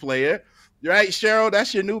horn player. Right, Cheryl?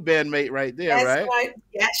 That's your new bandmate right there, right? Right.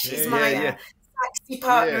 Yeah, she's my sexy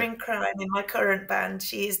partner in crime in my current band.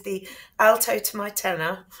 She is the alto to my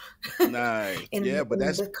tenor. Nice. But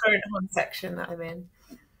that's the current horn section that I'm in.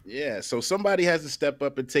 Yeah, so somebody has to step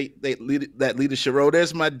up and take that leadership role.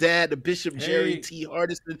 There's my dad, the Bishop Jerry T.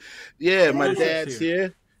 Hardison. Yeah, my dad's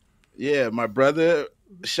here. Yeah, my brother.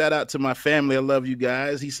 Shout out to my family. I love you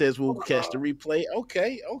guys. He says we'll catch the replay.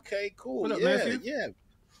 Okay, cool. What up, yeah.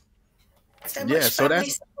 So much family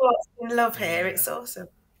support and love here. It's awesome.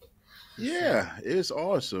 Yeah, it's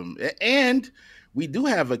awesome. And we do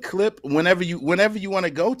have a clip whenever you want to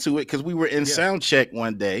go to it, because we were in sound check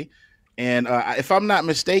one day. And if I'm not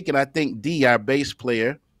mistaken, I think D, our bass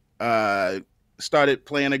player, started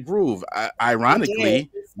playing a groove.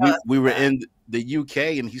 Ironically, we were in the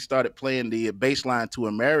UK, and he started playing the bass line to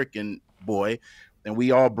American Boy, and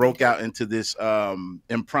we all broke out into this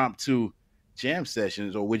impromptu jam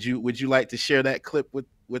sessions. Or would you like to share that clip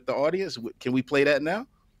with the audience? Can we play that now?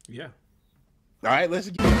 Yeah. All right, let's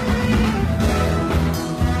get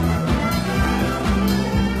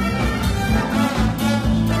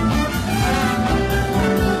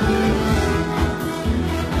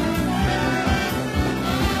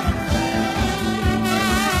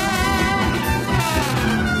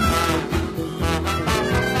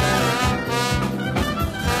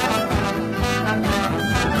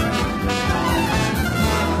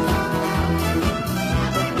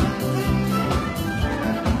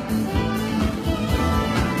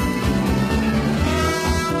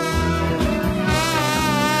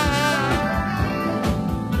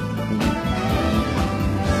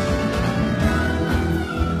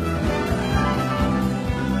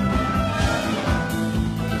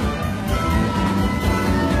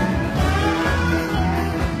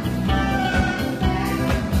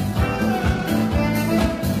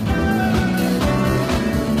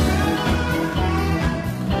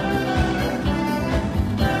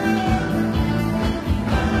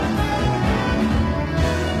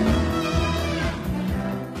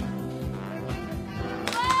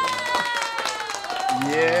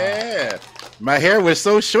Yeah. My hair was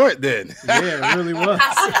so short then. Yeah, it really was.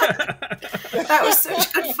 That was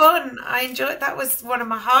such good fun. I enjoyed. That was one of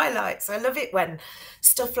my highlights. I love it when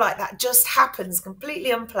stuff like that just happens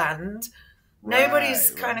completely unplanned.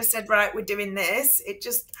 Nobody's kind of said, right, we're doing this. It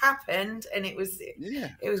just happened, and it was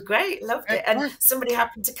great. Loved it, and somebody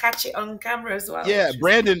happened to catch it on camera as well. Yeah,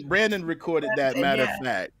 Brandon recorded that. Matter of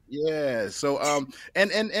fact, yeah. So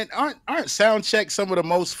and aren't sound checks some of the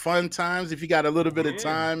most fun times if you got a little bit of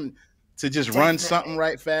time to just run something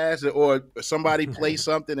right fast, or somebody play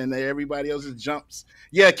something and everybody else just jumps.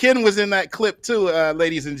 Yeah, Ken was in that clip too,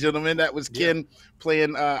 ladies and gentlemen. That was Ken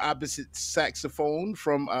playing opposite saxophone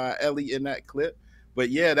from Elli in that clip. But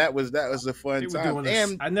yeah, that was a fun time.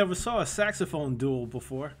 And I never saw a saxophone duel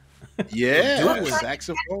before. Yeah,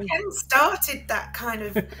 saxophone. Ken started that kind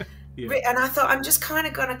of, and I thought I'm just kind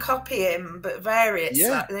of going to copy him, but vary it.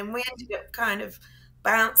 Yeah. And then we ended up kind of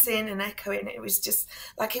bouncing and echoing. It was just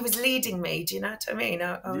like he was leading me. Do you know what I mean?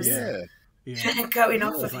 I was going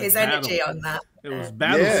off of his energy on that. It was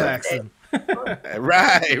battle saxon.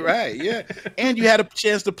 Right, yeah. And you had a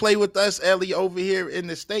chance to play with us, Elli, over here in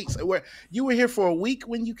the States. Where you were here for a week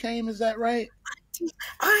when you came, is that right?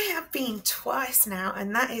 I have been twice now,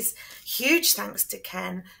 and that is huge thanks to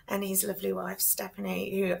Ken and his lovely wife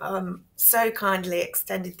Stephanie, who so kindly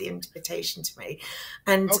extended the invitation to me.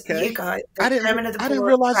 And you guys, I didn't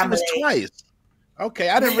realize it was twice. Okay,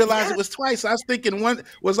 I didn't realize it was twice. I was thinking,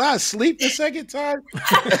 was I asleep the second time?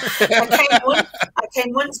 I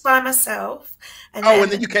came once by myself.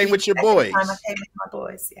 And then you came with your boys. I came with my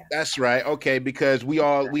boys. Yeah, that's right. Okay, because we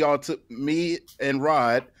all took, me and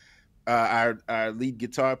Rod, our lead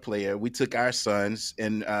guitar player, we took our sons,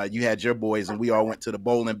 and you had your boys, and we all went to the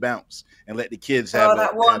bowl and bounce and let the kids have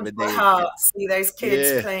a day. Heart. See those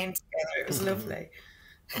kids playing together. It was lovely.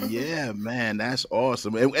 Yeah, man, that's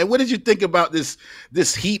awesome. And what did you think about this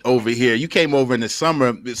heat over here? You came over in the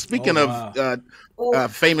summer. Speaking of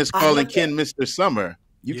famous calling Ken Mr. Summer,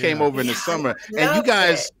 you came over in the summer, and you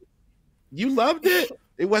guys, you loved it.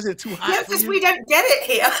 It wasn't too hot. Yeah, because we don't get it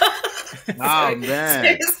here. Oh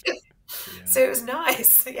man. So it was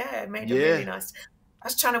nice. Yeah, it made it really nice. I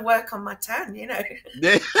was trying to work on my tan, you know.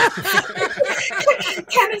 Ken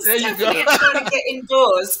and Stephanie are trying to get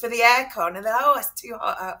indoors for the aircon, and they're like, it's too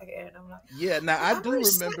hot out here. And I'm like, now I do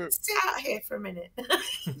remember. Sit out here for a minute.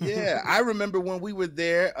 Yeah, I remember when we were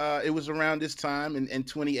there. It was around this time in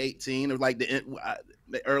 2018, or like the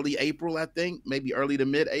early April, I think, maybe early to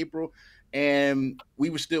mid-April. And we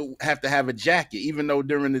would still have to have a jacket, even though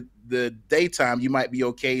during the daytime you might be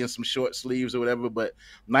okay in some short sleeves or whatever, but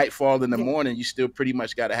nightfall in the morning, you still pretty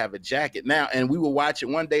much got to have a jacket. Now, and we were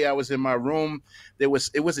watching, one day I was in my room, it was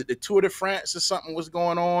at the Tour de France or something was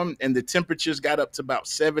going on, and the temperatures got up to about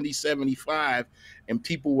 70, 75, and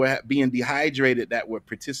people were being dehydrated that were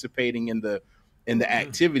participating in the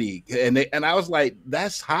activity. And I was like,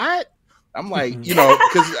 that's hot? I'm like, you know,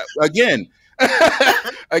 because again,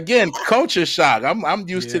 culture shock. I'm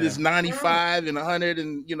used to this 95 and 100,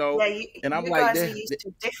 and and I'm like, guys are used to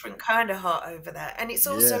a different kind of hot over there, and it's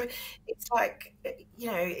also it's like,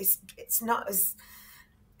 it's not as,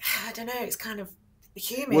 I don't know, it's kind of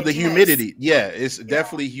humid. Well, the humidity, it's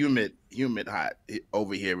definitely humid hot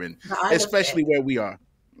over here, and especially where we are,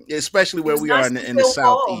 in the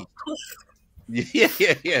southeast.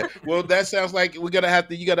 Yeah. Well, that sounds like you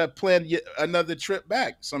gotta plan another trip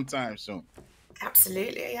back sometime soon.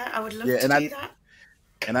 Absolutely, yeah. I would love to do that.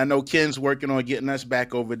 And I know Ken's working on getting us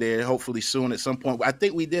back over there, hopefully soon at some point. I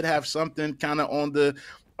think we did have something kind of on the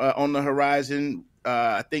horizon.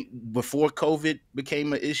 I think before COVID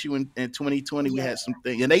became an issue in 2020, we had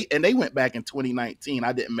something, and they went back in 2019.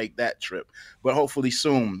 I didn't make that trip, but hopefully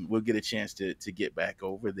soon we'll get a chance to get back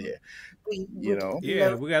over there.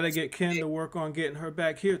 Yeah, we got to get Ken to work on getting her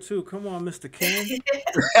back here too. Come on, Mr. Ken, make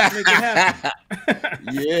it happen.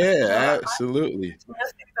 Yeah, absolutely.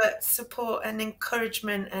 Nothing but support and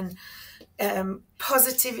encouragement and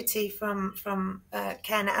positivity from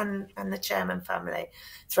Ken and the Chairman family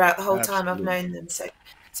throughout the whole time I've known them.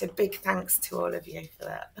 So big thanks to all of you for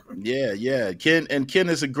that. Yeah. Ken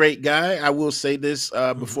is a great guy. I will say this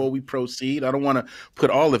before we proceed. I don't want to put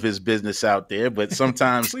all of his business out there, but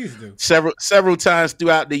sometimes please do. Several times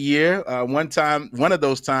throughout the year. One of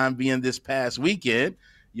those times being this past weekend,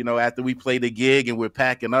 after we played the gig and we're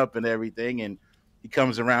packing up and everything, and he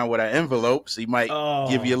comes around with our envelopes. He might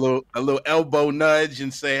give you a little elbow nudge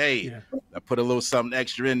and say, "Hey, I put a little something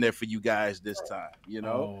extra in there for you guys this time."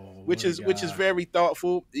 Which is very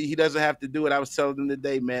thoughtful. He doesn't have to do it. I was telling him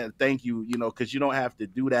today, man, thank you, because you don't have to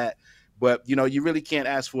do that. But you really can't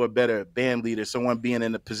ask for a better band leader, someone being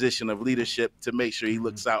in a position of leadership, to make sure he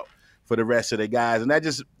looks out for the rest of the guys, and that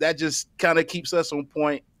just kind of keeps us on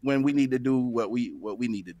point when we need to do what we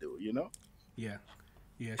need to do. Yeah.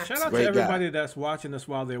 Yeah, shout out to everybody that's watching us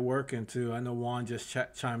while they're working too. I know Juan just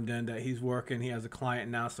chimed in that he's working. He has a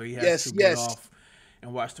client now, so he has to get off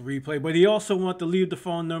and watch the replay. But he also wants to leave the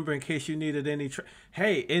phone number in case you needed any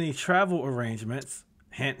any travel arrangements.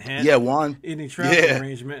 Hint, hint. Yeah, Juan. Any travel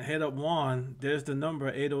arrangement, hit up Juan. There's the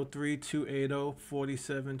number,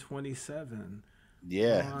 803-280-4727.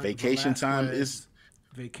 Yeah, Juan vacation time is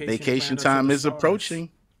Velasquez.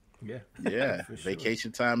 approaching. Yeah, for sure.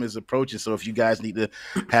 Vacation time is approaching. So if you guys need to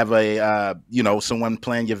have a someone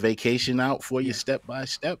plan your vacation out for you step by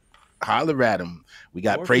step, holler at them. We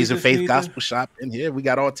got Praise and Faith Gospel Shop in here. We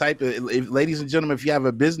got all type of, ladies and gentlemen, if you have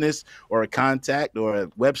a business or a contact or a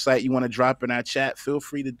website you want to drop in our chat, feel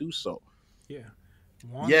free to do so. Yeah.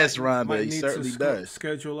 Yes, Rhonda, he certainly does.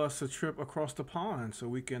 Schedule us a trip across the pond so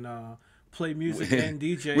we can play music and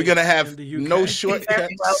DJ. We're gonna have no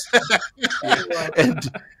shortcuts and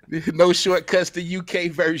no shortcuts to UK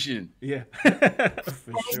version. Yeah, for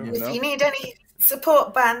sure. If you need any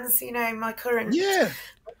support bands, my current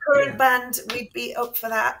band, we'd be up for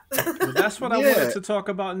that. Well, that's what I wanted to talk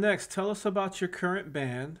about next. Tell us about your current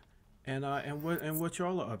band and what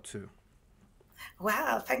y'all are up to.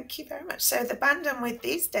 Wow, thank you very much. So the band I'm with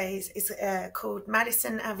these days is called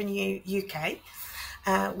Madison Avenue UK.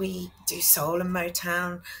 We do soul and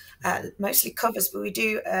Motown, mostly covers, but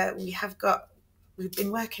we've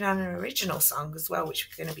been working on an original song as well, which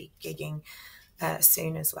we're going to be gigging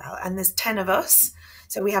soon as well. And there's 10 of us,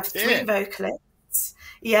 so we have 3 vocalists.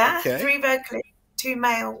 Yeah, 3 vocalists, 2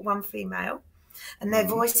 male, 1 female, and their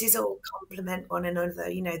voices all complement one another.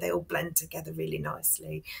 They all blend together really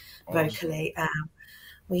nicely vocally.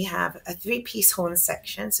 We have a 3-piece horn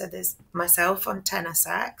section, so there's myself on tenor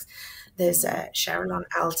sax. There's Cheryl on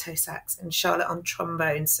alto sax and Charlotte on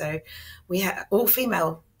trombone. So we have all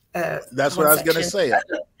female. That's what I was going to say.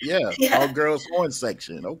 Yeah, all girls horn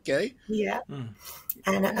section. Okay. Yeah.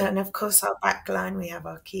 And of course our back line, we have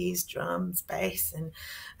our keys, drums, bass, and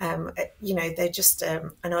they're just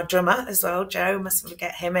and our drummer as well, Joe, mustn't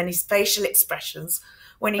forget him, and his facial expressions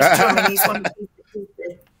when he's drumming. He's one of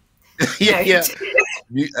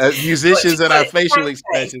musicians and our facial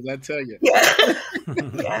expressions, I tell you.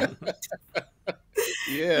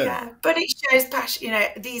 Yeah, but it shows passion.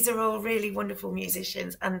 These are all really wonderful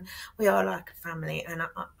musicians, and we are like a family. And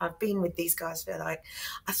I've been with these guys for I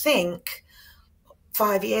think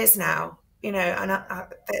 5 years now. And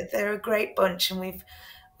they're a great bunch, and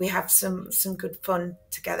we have some good fun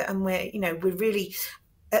together, and we're really.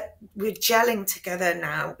 We're gelling together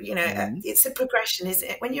now. It's a progression, isn't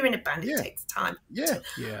it? When you're in a band, it takes time to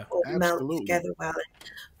all meld together well.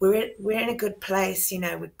 We're in a good place.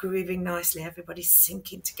 We're grooving nicely. Everybody's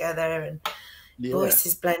syncing together, and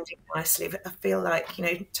voices blending nicely. But I feel like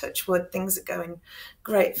touch wood, things are going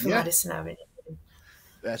great for Madison Avenue.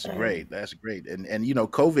 That's great. That's great. And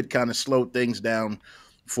COVID kind of slowed things down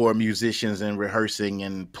for musicians and rehearsing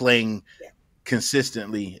and playing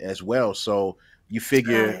consistently as well. So you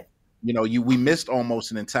figure, we missed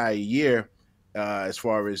almost an entire year as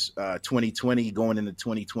far as 2020 going into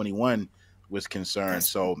 2021 was concerned.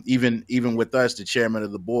 So even with us, the chairman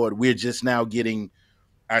of the board, we're just now getting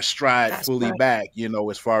our stride fully back,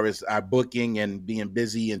 as far as our booking and being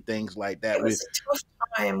busy and things like that. It was a tough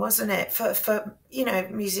time, wasn't it, for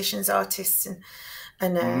musicians, artists,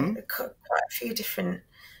 and quite a few different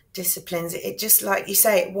disciplines. It just, like you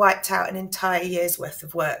say, it wiped out an entire year's worth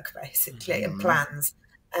of work basically, and plans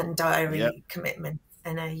and diary commitments,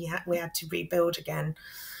 and we had to rebuild again.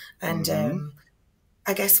 And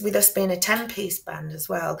I guess with us being a 10-piece band as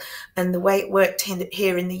well, and the way it worked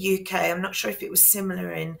here in the UK, I'm not sure if it was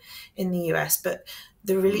similar in the US, but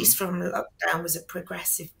the release from lockdown was a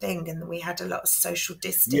progressive thing, and we had a lot of social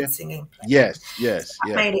distancing in place. Yes.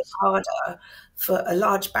 That made it harder for a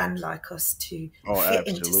large band like us to fit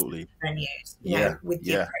into venues, with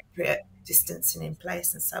the appropriate distancing in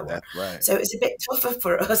place and so on. That's right. So it was a bit tougher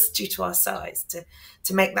for us due to our size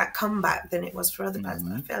to make that comeback than it was for other bands.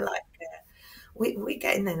 But I feel like we're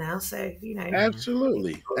getting there now. So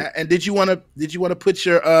absolutely. And did you want to put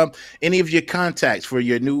your any of your contacts for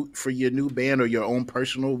your new band or your own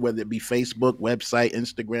personal, whether it be Facebook, website,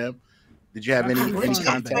 Instagram? Did you have any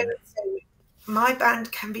contact? My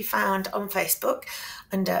band can be found on Facebook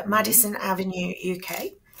under Madison Avenue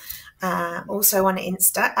UK. Also on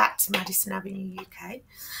Insta at Madison Avenue UK.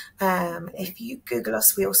 If you Google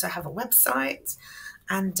us, we also have a website,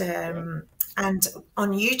 and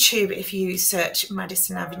on YouTube, if you search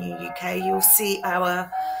Madison Avenue UK, you'll see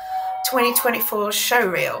our 2024 show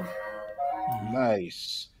reel.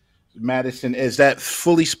 Nice. Madison, is that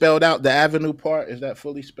fully spelled out? The Avenue part, is that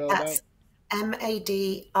fully spelled out? That's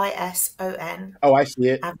Madison. Oh, I see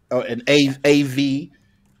it. Oh, and A V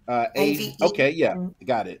A. AVE Okay, yeah,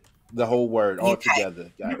 got it. The whole word all UK.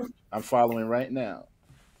 together. Got it. I'm following right now.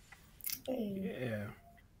 Yeah.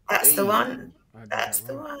 That's the Hey. one. I got That's that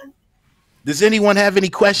the right. one. Does anyone have any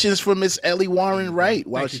questions for Miss Ellie Warren There you go. Wright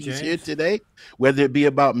while Thank you, she's here James. today? Whether it be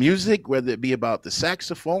about music, whether it be about the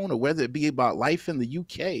saxophone, or whether it be about life in the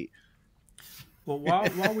UK. Well,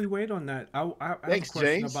 while we wait on that, I have a Thanks,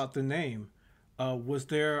 question James. about the name. Was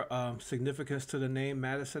there significance to the name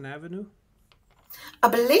Madison Avenue? I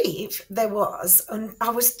believe there was, and I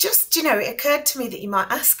was just, you know, it occurred to me that you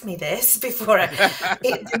might ask me this before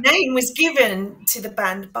the name was given to the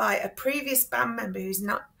band by a previous band member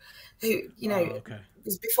who, you know, Okay.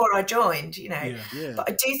 was before I joined, you know. Yeah. Yeah. But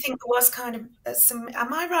I do think there was kind of some,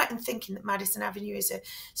 am I right in thinking that Madison Avenue is a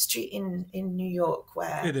street in New York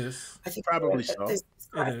where It is. I think Probably so. there's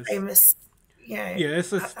quite It a is. famous, you know. Yeah, it's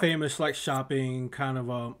this famous like shopping kind of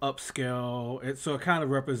upscale. So it kind of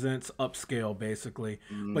represents upscale basically.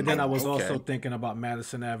 But then I was also Okay. thinking about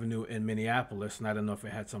Madison Avenue in Minneapolis, and I don't know if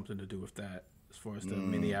it had something to do with that as far as the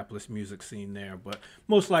Minneapolis music scene there. But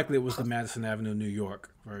most likely it was the Madison Avenue, New York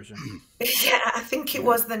version. Yeah, I think it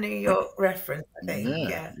was the New York reference, I think.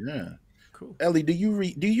 Yeah, yeah. Cool. Ellie, do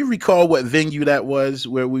you recall what venue that was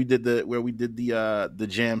where we did the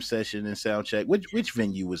jam session and sound check? Which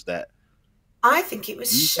venue was that? I think it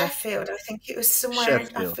was You recall? Sheffield. I think it was somewhere I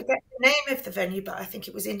Sheffield. forget the name of the venue, but I think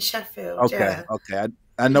it was in Sheffield. Okay, Yeah. okay.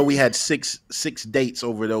 I know we had six dates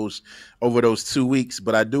over those 2 weeks,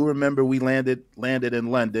 but I do remember we landed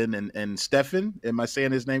in London, and Stefan, am I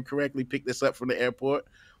saying his name correctly? Picked us up from the airport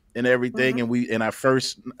and everything, and our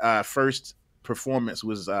first performance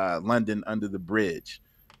was London Under the Bridge.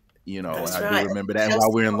 You know, That's I right. do remember that. And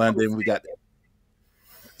while we were in London, we got.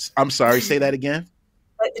 I'm sorry, say that again.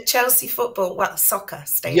 Like the Chelsea soccer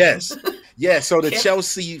stadium. Yes. Yeah. So the Yeah.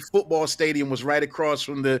 Chelsea football stadium was right across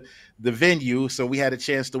from the venue. So we had a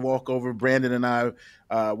chance to walk over. Brandon and I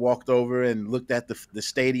walked over and looked at the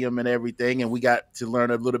stadium and everything. And we got to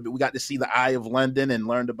learn a little bit. We got to see the Eye of London and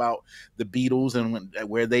learned about the Beatles and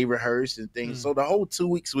where they rehearsed and things. So the whole 2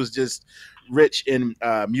 weeks was just rich in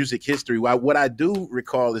music history. What I do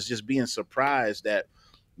recall is just being surprised that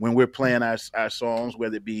when we're playing our songs,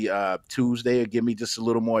 whether it be Tuesday or Give Me Just a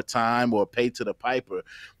Little More Time or Pay to the Piper,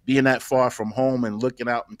 being that far from home and looking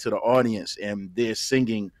out into the audience and they're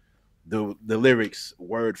singing the lyrics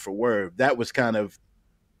word for word, that was kind of,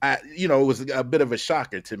 it was a bit of a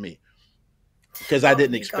shocker to me because I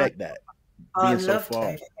didn't expect that. I Being so loved far.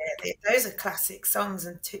 Over Here. Those are classic songs,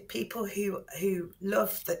 and to people who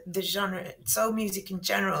love the genre, soul music in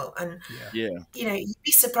general, and Yeah. you know, you'd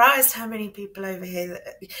be surprised how many people over here.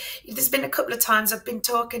 There's been a couple of times I've been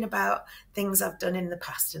talking about things I've done in the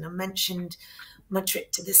past, and I mentioned my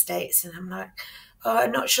trip to the States, and I'm like, oh,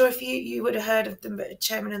 I'm not sure if you would have heard of them, but the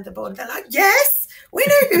chairman of the board. They're like, yes, we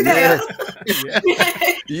know who they are.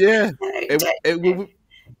 Yeah.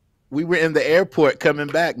 We were in the airport coming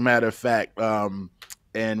back, matter of fact,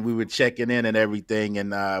 and we were checking in and everything.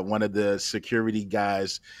 And one of the security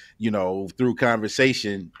guys, through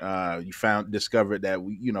conversation, discovered that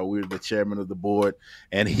we were the chairman of the board,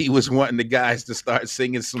 and he was wanting the guys to start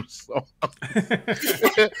singing some songs.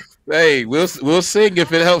 Hey, we'll sing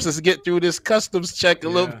if it helps us get through this customs check a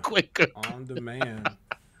little quicker. On demand.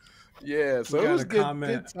 Yeah, so we it got was a good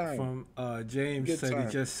comment time. from James Good said time.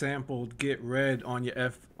 he just sampled "Get Red" on your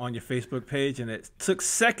Facebook page, and it took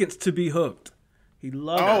seconds to be hooked. He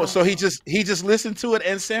loved it. Oh, so he just listened to it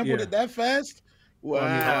and sampled Yeah. it that fast? Wow. Well, I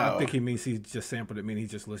mean, I think he means he just sampled it. Meaning he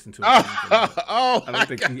just listened to it. Oh, I don't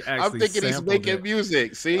think he I'm actually thinking he's sampled making it.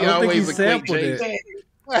 music. See, I don't think he always equate sampled James. it.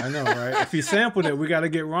 I know, right? If he sampled it, we got to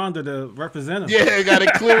get Rhonda to represent him. Yeah, got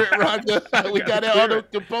to clear it, Rhonda. We got all clear the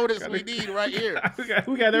it. components we need right here.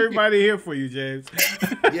 we got everybody here for you, James.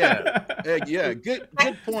 Yeah. Good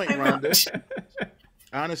point, Rhonda.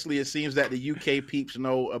 Honestly, it seems that the UK peeps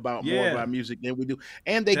know about more of our music than we do,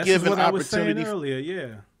 and they That's give an what I was saying opportunity.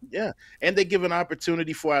 earlier. Yeah, and they give an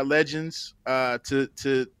opportunity for our legends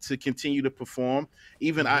to continue to perform.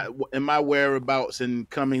 Even in my whereabouts and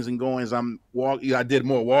comings and goings, I did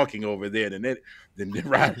more walking over there than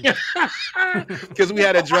riding because we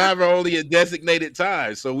had a driver only at designated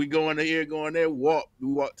times. So we go in here, go in there, walk. We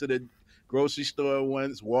walk to the grocery store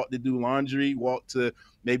once, walk to do laundry, walk to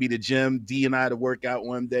maybe the gym. D and I to work out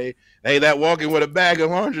one day. Hey, that walking with a bag of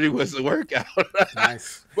laundry was a workout.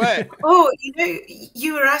 Nice. But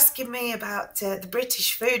you were asking me about the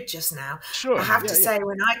British food just now. sure, I have to say,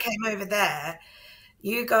 when I came over there,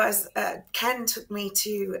 you guys, Ken took me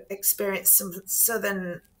to experience some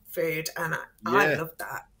southern food, and I loved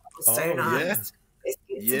that. It was so nice.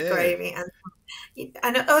 Biscuits and gravy,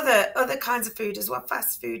 and other kinds of food as well,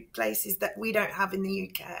 fast food places that we don't have in the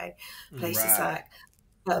UK. Places like,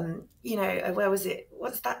 you know, where was it?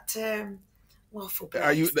 What's that? Waffle place.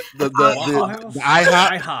 Are you the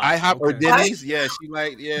IHOP or Denny's? Yeah, she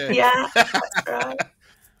like yeah, that's right.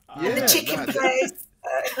 And the chicken place.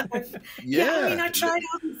 I mean, I tried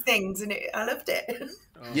all these things and I loved it.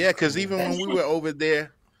 Yeah, because even when we were over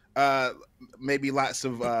there, maybe lots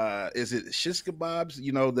of is it shish kebabs?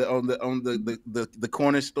 You know, on the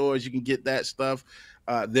corner stores you can get that stuff.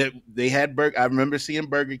 They had I remember seeing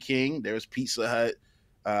Burger King. There was Pizza Hut.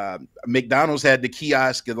 McDonald's had the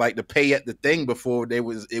kiosk and like to pay at the thing before it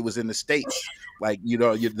was in the States. Like, you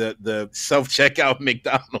know, the self-checkout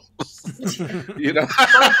McDonald's. You know,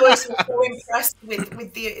 my boys were so impressed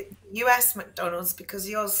with the US McDonald's because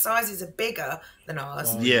your sizes are bigger than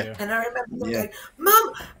ours. Yeah. And I remember them going,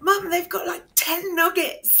 Mum, they've got like 10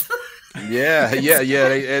 nuggets. Yeah.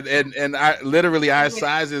 And literally our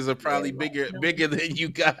sizes are probably bigger than you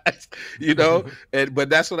guys, you know. But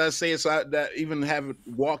that's what I say. So that even having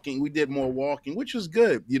walking, we did more walking, which was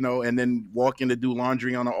good, you know. And then walking to do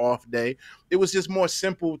laundry on an off day. It was just more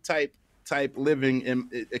simple type living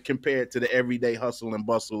compared to the everyday hustle and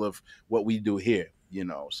bustle of what we do here, you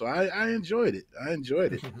know. So I enjoyed it.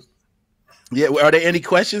 Yeah. Are there any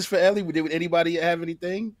questions for Ellie? Did anybody have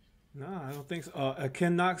anything? No, I don't think so.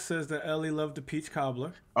 Ken Knox says that Ellie loved the peach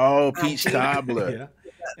cobbler. Oh, peach cobbler. Yeah.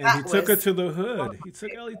 And he took her to the hood. He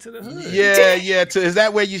took Ellie to the hood. Yeah. Is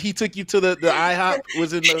that where he took you to the IHOP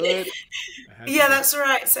was in the hood? Yeah, that's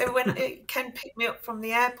right. So when Ken picked me up from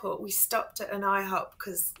the airport, we stopped at an IHOP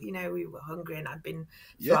because, you know, we were hungry and I'd been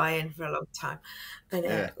flying for a long time.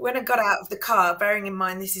 And when I got out of the car, bearing in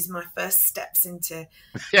mind this is my first steps into,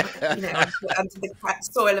 you know, onto the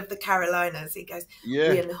soil of the Carolinas, he goes,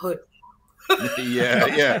 "We in the hood."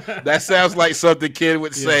 Yeah. That sounds like something Kid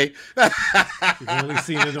would say. You've only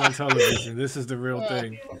seen it on television. This is the real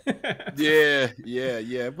thing.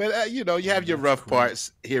 Yeah. But you know, you have your rough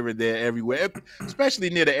parts here and there everywhere, especially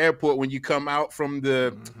near the airport when you come out from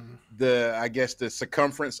the I guess the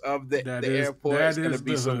circumference of the airport. That is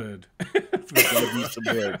the hood. It's gonna be some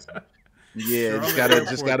hoods. Yeah,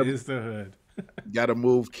 just gotta is the hood. Gotta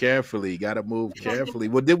move carefully.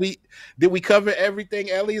 Well, did we cover everything,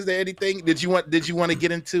 Ellie? Is there anything did you want to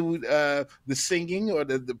get into the singing or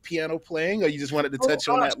the piano playing, or you just wanted to touch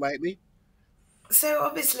on that lightly? So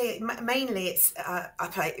obviously, mainly it's I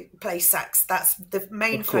play sax. That's the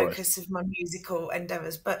main focus of my musical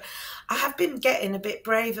endeavours. But I have been getting a bit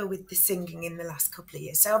braver with the singing in the last couple of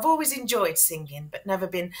years. So I've always enjoyed singing, but never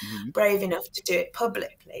been brave enough to do it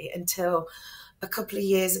publicly until a couple of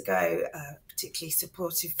years ago. A particularly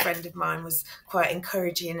supportive friend of mine was quite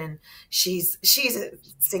encouraging, and she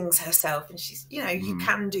sings herself, and she's, you know, you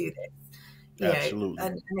can do this. Absolutely.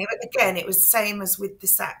 And again, it was the same as with the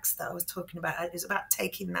sax that I was talking about. It was about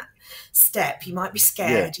taking that step. You might be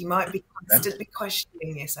scared. You might be constantly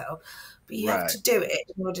questioning yourself, but you have to do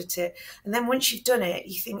it in order to. And then once you've done it,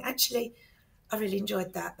 you think, actually, I really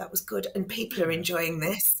enjoyed that. That was good. And people are enjoying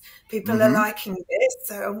this. People are liking this.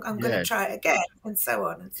 So I'm going to try it again, and so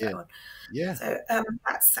on and so on. Yeah. So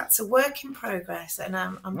that's a work in progress. And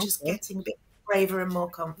I'm just getting a bit braver and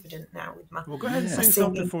more confident now with my. Well, go ahead and sing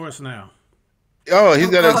something for us now. Oh, he's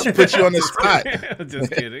gonna put you on the spot.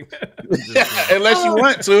 Just kidding. Unless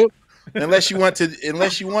you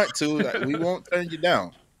want to, we won't turn you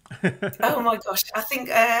down. Oh my gosh! I think.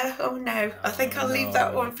 I think I'll leave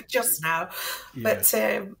that one for just now. Yeah. But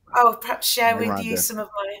I'll perhaps share with you some of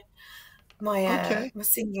my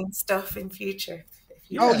singing stuff in future.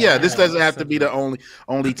 This doesn't have to be the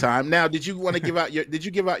only time. Now, did you want to give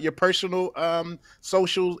out your personal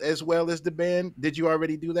socials as well as the band? Did you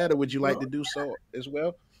already do that, or would you like to do so as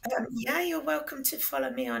well? You're welcome to follow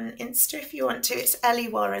me on Insta if you want to. It's Elli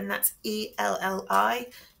Warren. That's ELLIWARREN.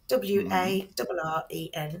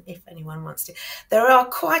 If anyone wants to. There are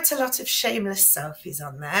quite a lot of shameless selfies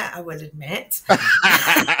on there, I will admit.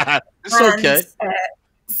 It's okay.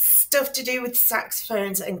 Stuff to do with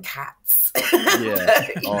saxophones and cats.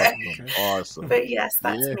 Awesome. But yes,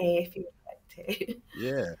 that's me if you would like to.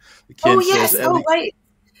 Yeah. Yes. Oh, wait.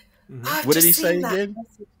 What did he say again?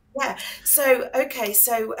 Yeah. So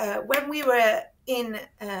when we were in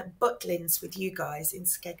Butlins with you guys in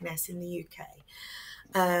Skegness in the UK,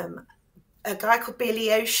 a guy called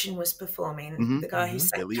Billy Ocean was performing. The guy who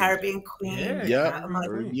sang Caribbean Queen.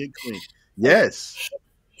 Caribbean Queen. Yes.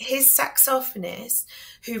 His saxophonist,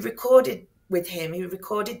 who recorded with him, who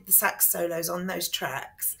recorded the sax solos on those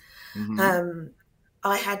tracks,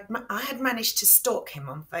 I had managed to stalk him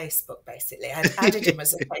on Facebook. Basically, I had added him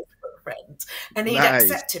as a Facebook friend, and he'd Nice.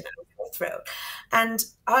 accepted. I was thrilled, and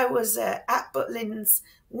I was at Butlins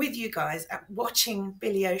with you guys watching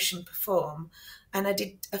Billy Ocean perform, and I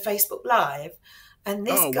did a Facebook Live, and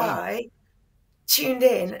this guy tuned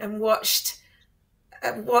in and watched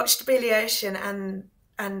Billy Ocean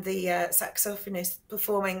and the saxophonist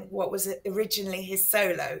performing what was originally his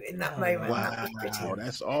solo in that moment. Wow,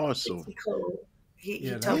 that's awesome. Pretty cool. He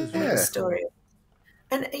told me the story.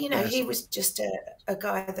 And, you know, he was just a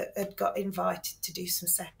guy that had got invited to do some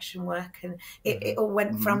session work, and it all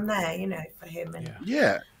went from there, you know, for him. And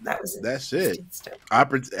that's it. Stuff.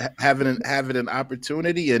 Having an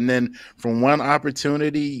opportunity, and then from one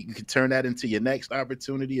opportunity, you can turn that into your next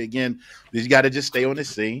opportunity. Again, you got to just stay on the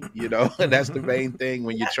scene, you know, and that's the main thing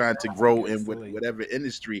when you're trying to grow in whatever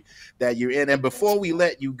industry that you're in. And before we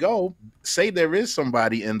let you go, say there is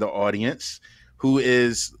somebody in the audience who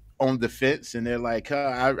is on the fence and they're like,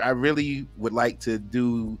 I really would like to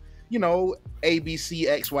do, you know, ABC,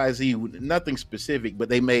 XYZ, nothing specific, but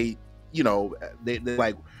they may, you know, they're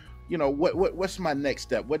like, you know, what's my next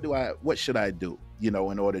step? What should I do, you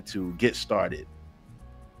know, in order to get started?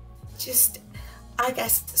 Just, I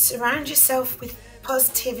guess, surround yourself with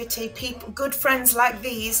positivity, people, good friends like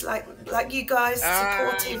these, like you guys,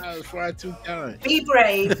 supportive. Be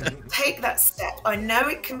brave, take that step. I know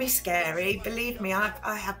it can be scary. Believe me,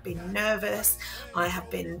 I have been nervous. I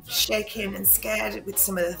have been shaken and scared with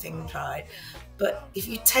some of the things I tried. But if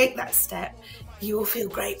you take that step, you will feel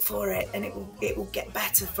great for it, and it will get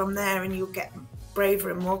better from there, and you'll get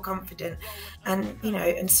braver and more confident. And you know,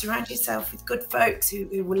 and surround yourself with good folks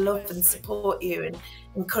who will love and support you and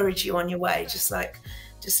encourage you on your way, just like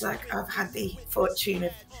I've had the fortune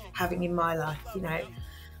of having in my life. You know,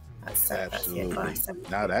 that's the advice.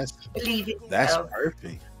 Now that's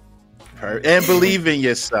perfect. Yeah. And believe in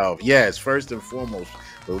yourself. Yes, first and foremost,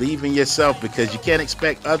 believe in yourself, because you can't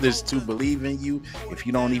expect others to believe in you if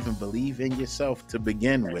you don't even believe in yourself to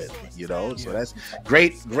begin with, you know. So that's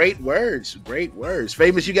great words.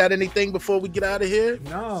 Famous, you got anything before we get out of here?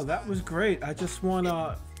 No, that was great. I just want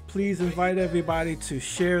to please invite everybody to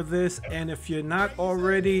share this, and if you're not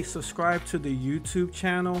already, subscribe to the YouTube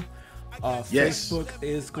channel. Facebook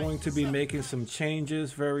is going to be making some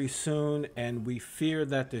changes very soon, and we fear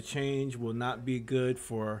that the change will not be good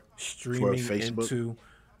for streaming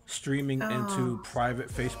into private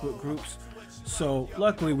Facebook groups. So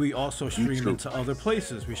luckily we also stream into other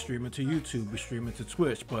places. We stream into YouTube, we stream into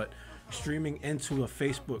Twitch, but streaming into a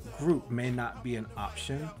Facebook group may not be an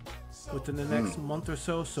option within the next month or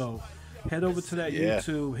so. So head over to that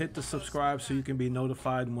YouTube, hit the subscribe so you can be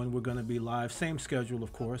notified when we're going to be live. Same schedule,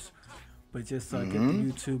 of course, but just get the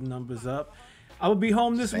YouTube numbers up. I will be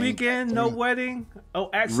home this weekend. No wedding. Oh,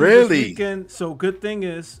 actually, this weekend. So good thing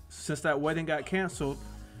is, since that wedding got canceled,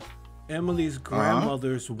 Emily's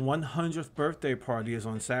grandmother's 100th birthday party is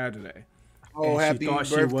on Saturday. Oh, and happy she thought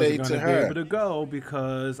she birthday wasn't to going to be her. able to go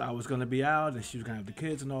because I was going to be out and she was going to have the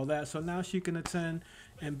kids and all that. So now she can attend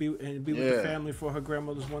and be with the family for her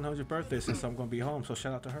grandmother's 100th birthday, since I'm going to be home. So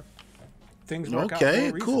shout out to her. Things work out for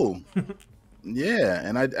a reason. Cool. Yeah,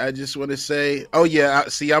 and I just want to say,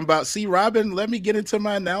 see, Robin, let me get into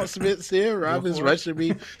my announcements here. Robin's rushing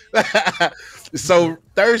me. So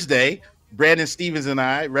Thursday, Brandon Stevens and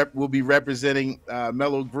I will be representing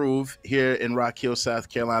Mellow Groove here in Rock Hill, South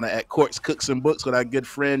Carolina at Courts, Cooks, and Books with our good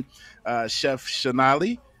friend Chef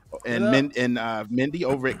Shanali and Mindy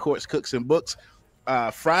over at Courts, Cooks, and Books.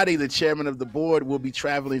 Friday, the chairman of the board will be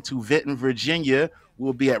traveling to Vinton, Virginia.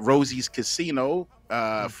 We'll be at Rosie's Casino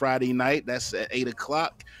Friday night. That's at 8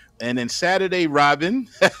 o'clock. And then Saturday, Robin,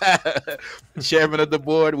 chairman of the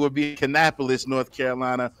board, will be in Kannapolis, North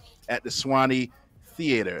Carolina at the Swanee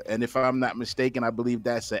Theater. And if I'm not mistaken, I believe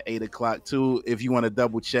that's at 8 o'clock too. If you want to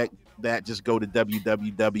double check that, just go to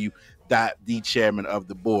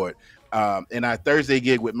www.thechairmanoftheboard. And our Thursday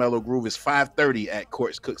gig with Mellow Groove is 5:30 at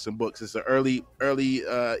Courts, Cooks, and Books. It's an early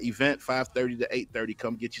event, 5:30 to 8:30.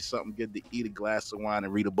 Come get you something good to eat, a glass of wine,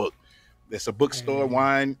 and read a book. It's a bookstore,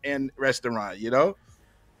 wine, and restaurant, you know?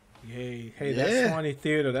 Yay. Hey, that Swanee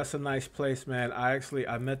Theater, that's a nice place, man. I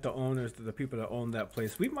met the owners, the people that own that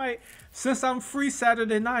place. We might, since I'm free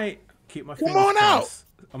Saturday night, keep my fingers crossed.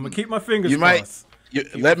 I'm going to keep my fingers crossed.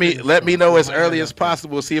 Let me know as early as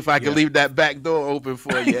possible. See if I can leave that back door open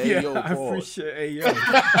for you. I appreciate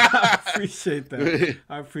that.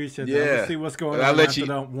 I appreciate that. Let's see what's going on. I'll let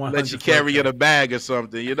you carry in a bag or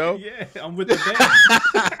something, you know? Yeah, I'm with the bag.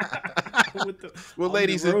 Well, on the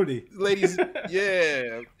roadie. ladies,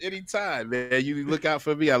 yeah, anytime, man. You look out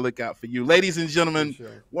for me, I look out for you. Ladies and gentlemen,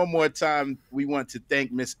 Sure. one more time, we want to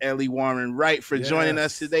thank Miss Ellie Warren Wright for joining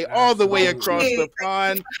us Yes, today, all the way absolutely. across the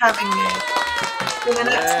pond. Thank you for having me. It's been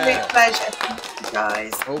an absolute pleasure. Thank you,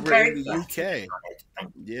 guys. Over Very in the flattered UK. and honoured.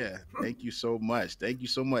 Thank you. Yeah, thank you so much. Thank you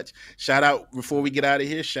so much. Shout out, before we get out of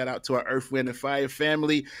here, shout out to our Earth, Wind, and Fire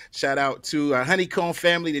family. Shout out to our Honeycomb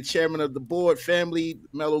family, the chairman of the board family,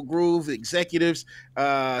 Mellow Groove, executives,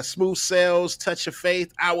 Smooth Sales, Touch of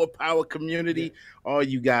Faith, Our Power community, all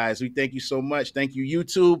you guys. We thank you so much. Thank you,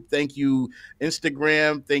 YouTube. Thank you,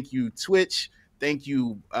 Instagram. Thank you, Twitch. Thank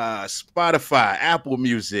you, Spotify, Apple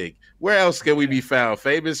Music. Where else can we be found?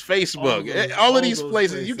 Famous Facebook. All of these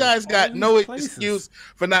places. You guys got no excuse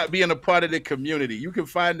for not being a part of the community. You can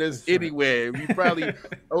find us anywhere. You probably,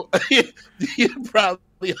 you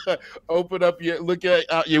probably open up look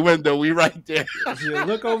out your window. We right there. Yeah,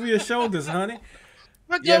 look over your shoulders, honey.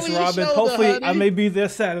 Look Yes, over your Robin. shoulder, Hopefully, honey. I may be there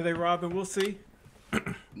Saturday, Robin. We'll see.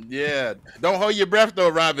 Yeah, don't hold your breath though,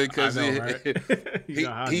 Robin, because right?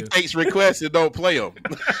 he takes requests and don't play them.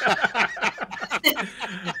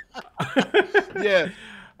 Yeah.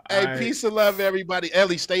 Hey, peace and love, everybody.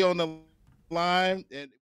 Ellie, stay on the line. And